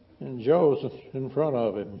 And Joe's in front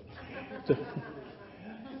of him.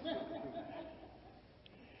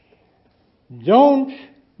 Don't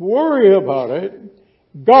worry about it.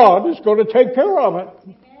 God is going to take care of it.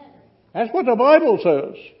 That's what the Bible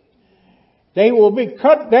says. They will be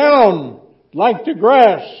cut down like the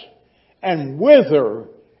grass and wither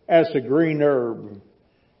as the green herb.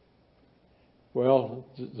 Well,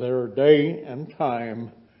 their day and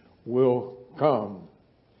time will come.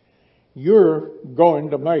 You're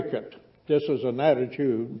going to make it. This is an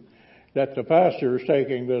attitude that the pastor is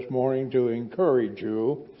taking this morning to encourage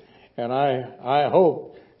you. And I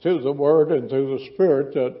hope through the Word and through the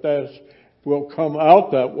Spirit that this will come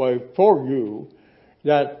out that way for you,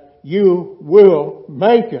 that you will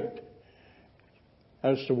make it.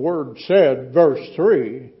 As the Word said, verse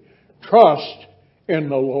 3, trust in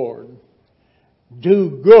the Lord.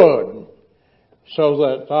 Do good so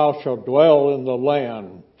that thou shalt dwell in the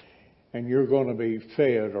land and you're going to be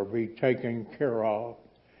fed or be taken care of.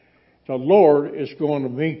 The Lord is going to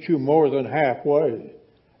meet you more than halfway.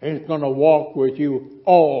 He's going to walk with you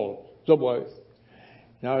all the way.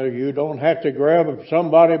 Now, you don't have to grab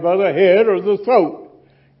somebody by the head or the throat.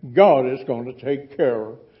 God is going to take care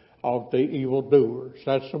of the evildoers.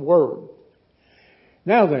 That's the Word.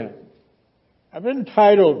 Now then, I've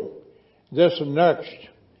entitled this next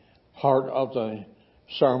part of the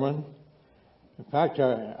sermon. In fact,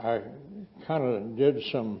 I kind of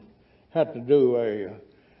had to do a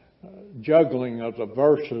juggling of the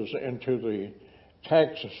verses into the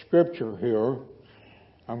text of Scripture here.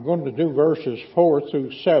 I'm going to do verses 4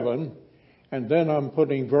 through 7, and then I'm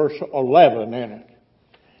putting verse 11 in it.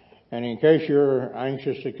 And in case you're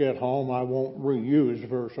anxious to get home, I won't reuse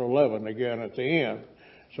verse 11 again at the end.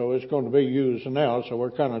 So it's going to be used now, so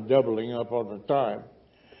we're kind of doubling up on the time.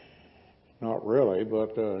 Not really,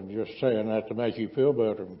 but just saying that to make you feel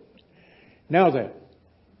better. Now then,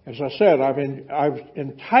 as I said, I've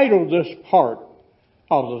entitled this part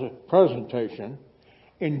of the presentation,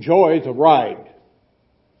 Enjoy the Ride.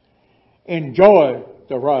 Enjoy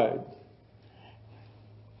the ride.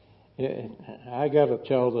 I got to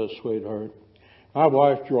tell this, sweetheart. My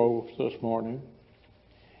wife drove this morning,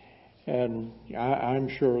 and I'm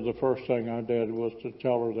sure the first thing I did was to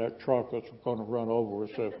tell her that truck was going to run over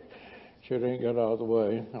us if she didn't get out of the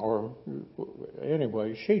way. Or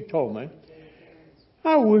anyway, she told me,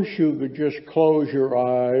 I wish you could just close your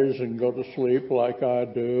eyes and go to sleep like I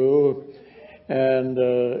do and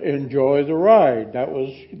enjoy the ride. That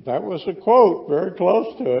was a quote, very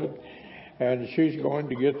close to it. And she's going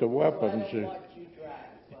to get the weapons.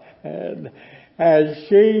 And as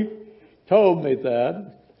she told me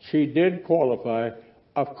that, she did qualify.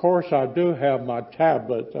 Of course, I do have my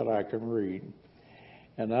tablet that I can read.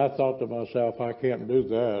 And I thought to myself, I can't do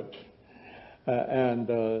that. And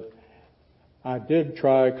I did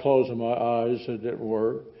try closing my eyes. It didn't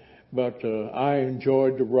work. But I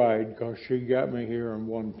enjoyed the ride because she got me here in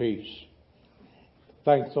one piece.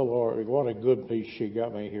 Thank the Lord. What a good piece she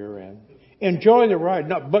got me here in. Enjoy the ride.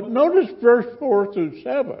 Now, but notice verse 4 through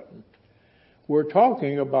 7. We're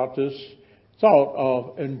talking about this thought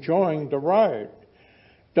of enjoying the ride.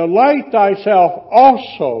 Delight thyself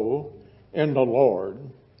also in the Lord,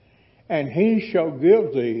 and He shall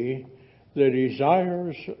give thee the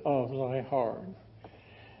desires of thy heart.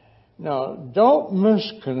 Now, don't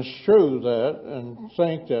misconstrue that and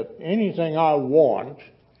think that anything I want,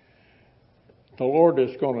 the Lord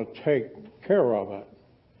is going to take care of it.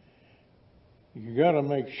 You got to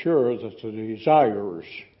make sure that the desires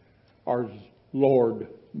are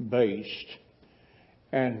Lord-based.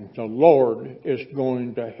 And the Lord is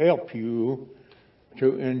going to help you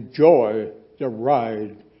to enjoy the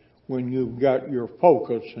ride when you've got your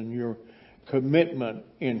focus and your commitment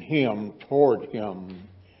in Him, toward Him.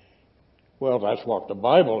 Well, that's what the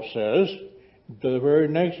Bible says. The very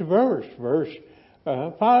next verse, verse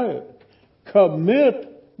 5.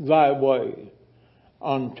 Commit thy way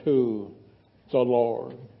unto the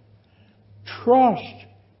Lord. Trust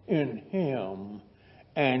in Him,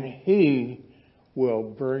 and He will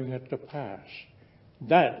bring it to pass.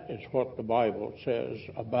 That is what the Bible says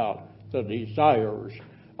about the desires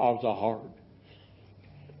of the heart.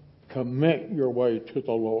 Commit your way to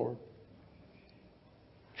the Lord.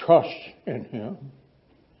 Trust in Him,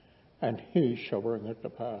 and He shall bring it to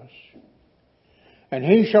pass. And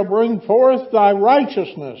He shall bring forth thy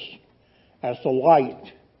righteousness as the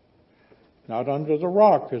light, not under the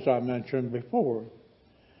rock, as I mentioned before.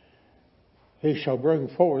 He shall bring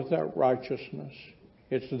forth that righteousness.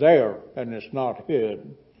 It's there, and it's not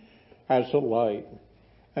hid, as the light,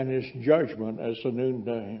 and His judgment as the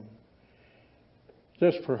noonday.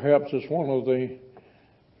 This perhaps is one of the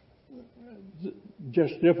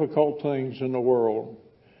just difficult things in the world.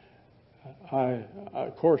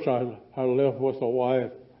 Of course, I lived with a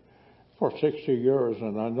wife for 60 years,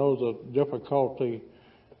 and I know the difficulty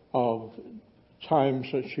of times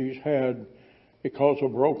that she's had because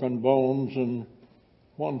of broken bones and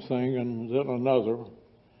one thing and then another.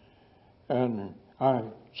 And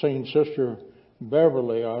I've seen Sister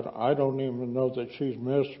Beverly. I don't even know that she's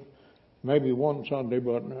missed maybe one Sunday,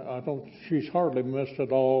 but she's hardly missed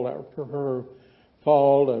at all after her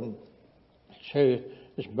fall, and she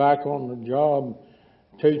is back on the job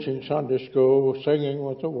teaching Sunday school, singing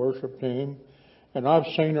with the worship team. And I've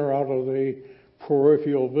seen her out of the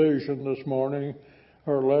peripheral vision this morning.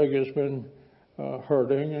 Her leg has been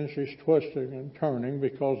hurting, and she's twisting and turning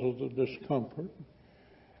because of the discomfort.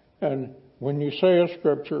 And when you say a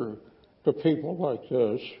scripture to people like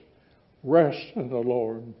this, rest in the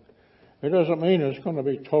Lord, it doesn't mean it's going to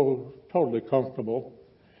be totally comfortable.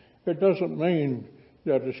 It doesn't mean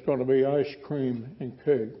that it's going to be ice cream and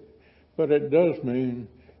cake. But it does mean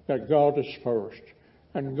that God is first,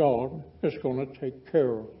 and God is going to take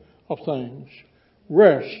care of things.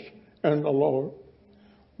 Rest in the Lord.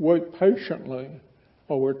 Wait patiently.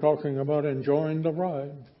 Oh, we're talking about enjoying the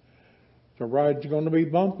ride. The ride's going to be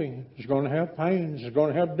bumpy. It's going to have pains. It's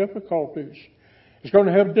going to have difficulties. It's going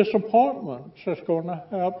to have disappointments. It's going to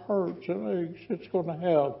have hurts and aches. It's going to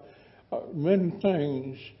have many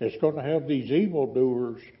things. It's going to have these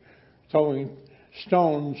evildoers throwing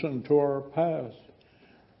stones into our path.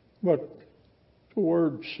 But the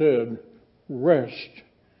Word said, rest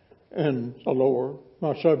in the Lord.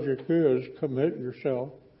 My subject is commit yourself,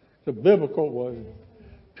 the biblical way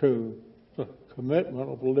to the commitment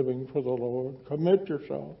of living for the Lord. Commit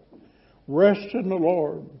yourself. Rest in the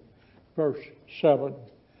Lord. Verse 7.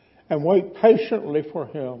 And wait patiently for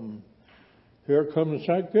Him. Here comes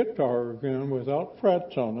that guitar again without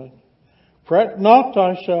frets on it. Fret not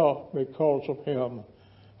thyself because of him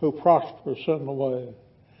who prospereth in the way,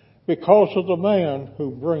 because of the man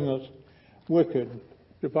who bringeth wicked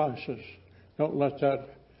devices. Don't let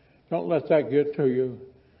that get to you.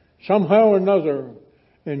 Somehow or another,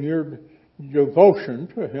 in your devotion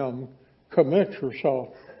to Him, commit yourself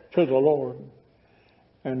to the Lord.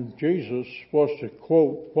 And Jesus was to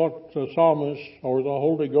quote what the psalmist or the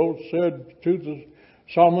Holy Ghost said to the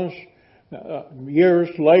psalmist years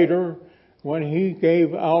later when he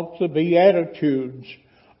gave out the Beatitudes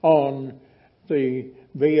on the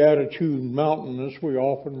Beatitude Mountain, as we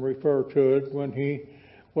often refer to it. When he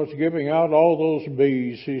was giving out all those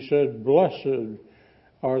bees, he said, "Blessed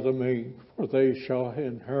are the meek, for they shall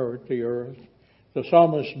inherit the earth." The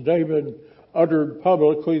psalmist David uttered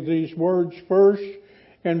publicly these words first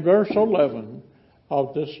in verse 11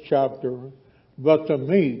 of this chapter, "But the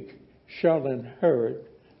meek shall inherit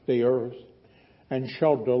the earth, and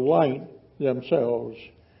shall delight themselves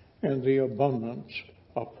in the abundance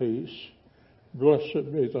of peace."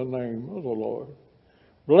 Blessed be the name of the Lord.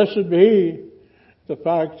 Blessed be the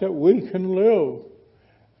fact that we can live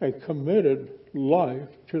a committed life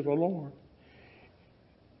to the Lord.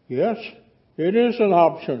 Yes, it is an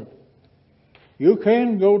option. You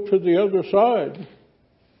can go to the other side.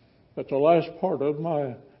 But the last part of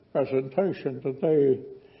my presentation today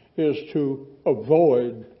is to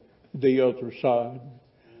avoid the other side.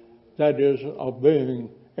 That is, of being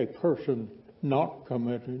a person not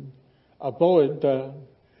committed. Avoid that.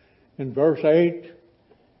 In verse 8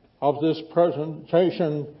 of this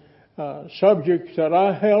presentation subject that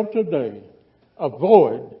I have today,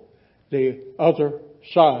 avoid the other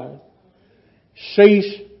side.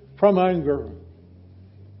 Cease from anger.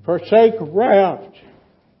 Forsake wrath.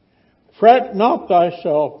 Fret not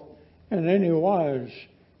thyself in any wise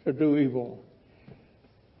to do evil.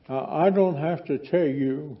 I don't have to tell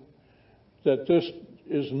you that this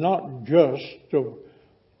is not just the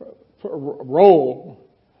role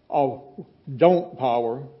of don't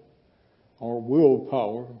power or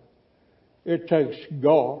willpower. It takes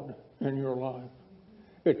God in your life.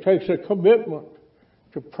 It takes a commitment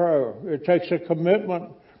to prayer. It takes a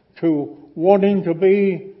commitment to wanting to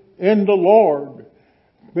be in the Lord,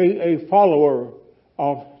 be a follower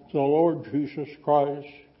of the Lord Jesus Christ.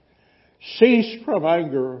 Cease from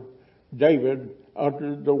anger, David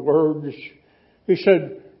uttered the words. He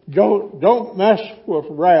said, don't mess with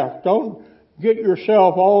wrath. Don't get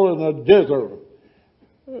yourself all in a dither.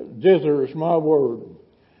 Dither is my word.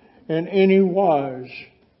 In any wise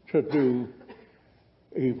to do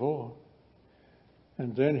evil.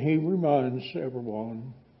 And then he reminds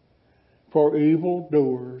everyone, for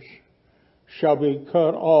evildoers shall be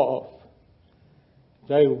cut off.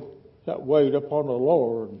 They that wait upon the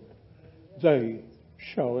Lord, they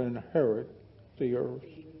shall inherit the earth.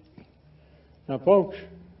 Now, folks,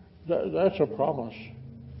 that's a promise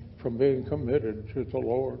from being committed to the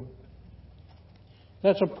Lord.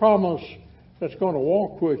 That's a promise that's going to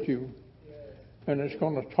walk with you and it's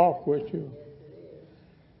going to talk with you.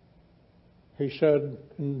 He said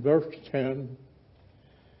in verse 10,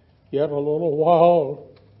 yet a little while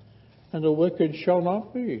and the wicked shall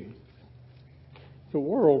not be. The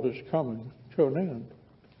world is coming to an end.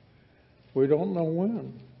 We don't know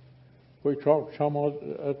when. We talked somewhat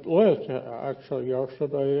at length, actually,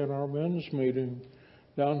 yesterday in our men's meeting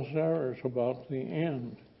downstairs about the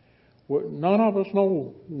end. None of us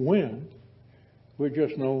know when. We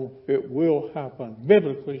just know it will happen,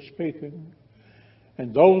 biblically speaking.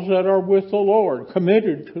 And those that are with the Lord,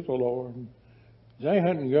 committed to the Lord, they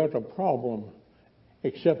hadn't got a problem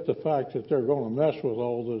except the fact that they're going to mess with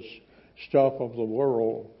all this stuff of the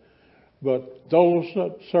world. But those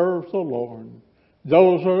that serve the Lord,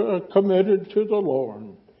 those that are committed to the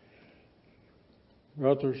Lord,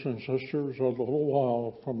 brothers and sisters, a little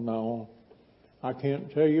while from now, I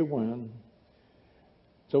can't tell you when,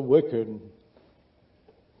 the wicked,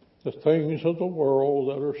 the things of the world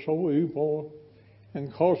that are so evil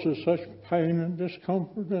and causes such pain and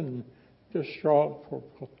discomfort and distraught for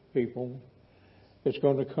people, it's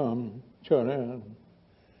going to come to an end.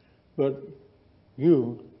 But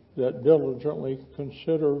you that diligently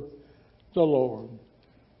consider the Lord,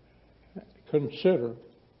 consider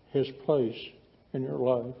His place in your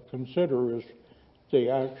life, consider the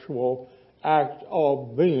actual act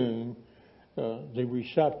of being the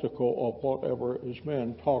receptacle of whatever is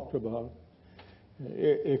being talked about.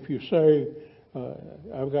 If you say,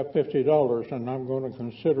 I've got $50 and I'm going to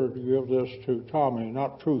consider to give this to Tommy,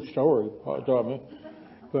 not true story, Tommy,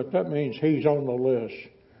 but that means he's on the list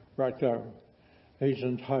right there. He's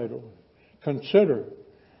entitled. Consider,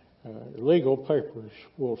 legal papers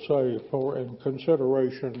will say for in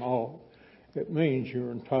consideration of. It means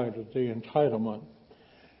you're entitled, the entitlement.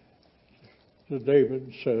 So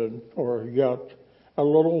David said, or yet a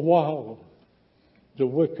little while, the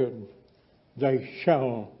wicked, they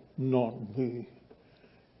shall not be.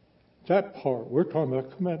 That part, we're talking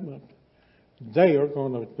about commitment. They are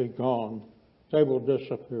going to be gone. They will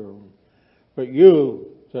disappear. But you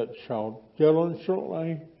that shall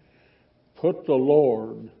diligently put the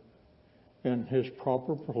Lord in His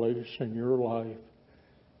proper place in your life.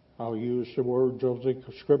 I'll use the words of the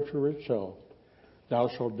Scripture itself. Thou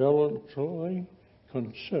shalt diligently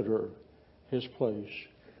consider His place.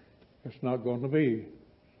 It's not going to be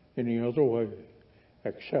any other way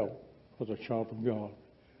except for the child of God.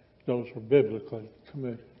 Those are biblically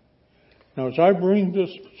committed. Now, as I bring this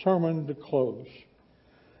sermon to close,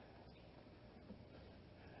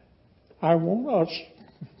 I want us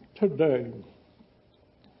today,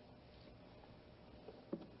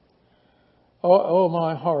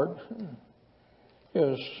 my heart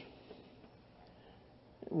is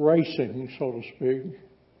racing, so to speak,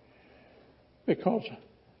 because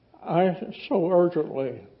I so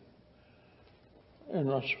urgently, in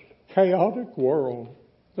this chaotic world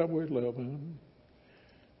that we live in,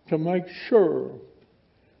 to make sure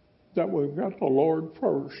that we've got the Lord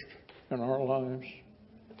first in our lives,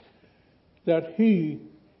 that He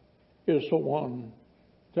is the one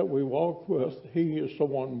that we walk with. He is the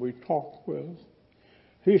one we talk with.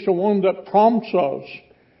 He's the one that prompts us,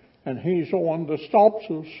 and He's the one that stops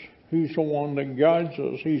us. He's the one that guides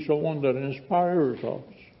us. He's the one that inspires us.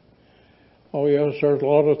 Oh yes, there's a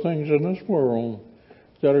lot of things in this world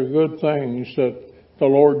that are good things that the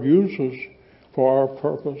Lord uses for our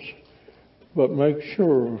purpose. But make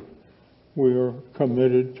sure we are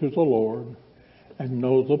committed to the Lord and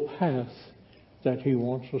know the path that He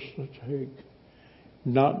wants us to take.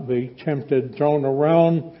 Not be tempted, thrown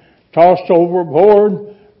around tossed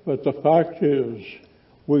overboard, but the fact is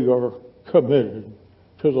we are committed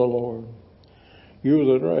to the Lord. You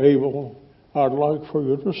that are able, I'd like for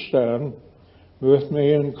you to stand with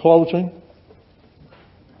me in closing.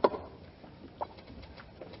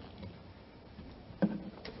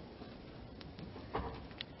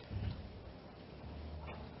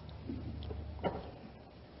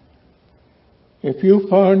 If you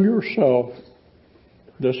find yourself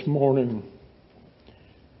this morning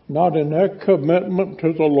not in that commitment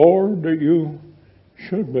to the Lord that you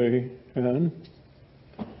should be in,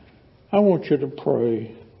 I want you to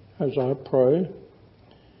pray as I pray,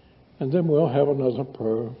 and then we'll have another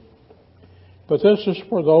prayer. But this is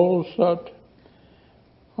for those that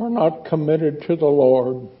are not committed to the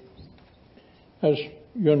Lord as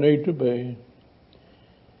you need to be.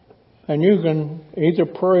 And you can either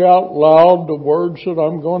pray out loud the words that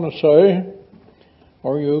I'm going to say,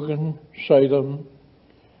 or you can say them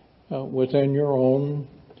within your own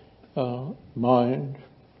mind.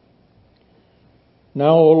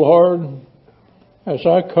 Now, O Lord, as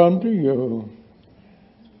I come to you,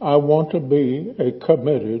 I want to be a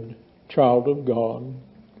committed child of God.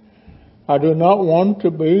 I do not want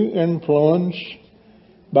to be influenced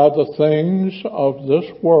by the things of this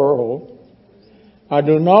world. I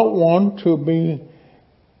do not want to be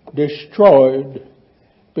destroyed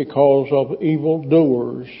because of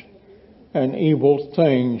evildoers and evil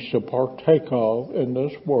things to partake of in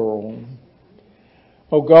this world.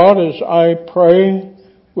 Oh God, as I pray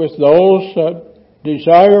with those that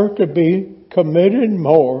desire to be committed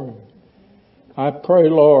more, I pray,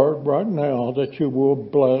 Lord, right now that you will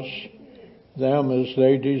bless them as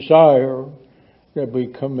they desire to be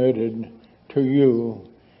committed to you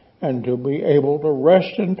and to be able to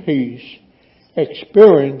rest in peace,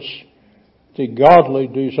 experience the godly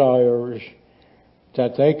desires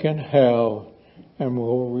that they can have and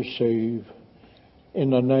will receive.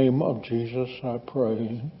 In the name of Jesus, I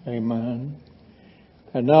pray. Amen.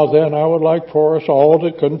 And now then, I would like for us all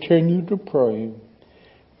to continue to pray.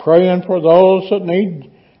 Praying for those that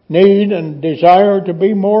need and desire to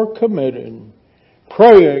be more committed.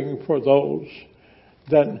 Praying for those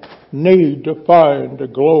that need to find the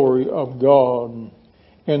glory of God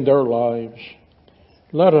in their lives.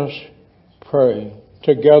 Let us pray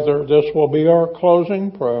together. This will be our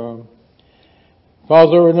closing prayer.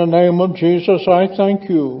 Father, in the name of Jesus, I thank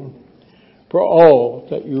you for all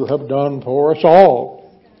that you have done for us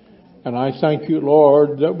all. And I thank you,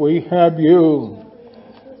 Lord, that we have you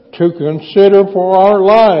to consider for our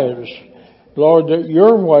lives. Lord, that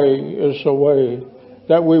your way is the way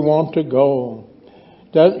that we want to go.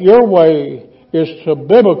 That your way is the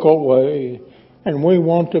biblical way, and we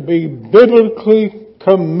want to be biblically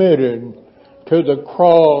committed to the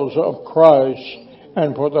cause of Christ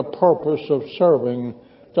and for the purpose of serving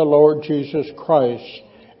the Lord Jesus Christ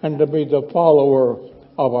and to be the follower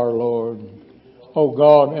of our Lord. Oh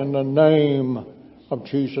God, in the name of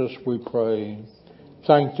Jesus we pray.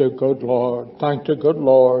 Thank the good Lord. Thank the good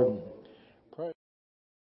Lord. Pray.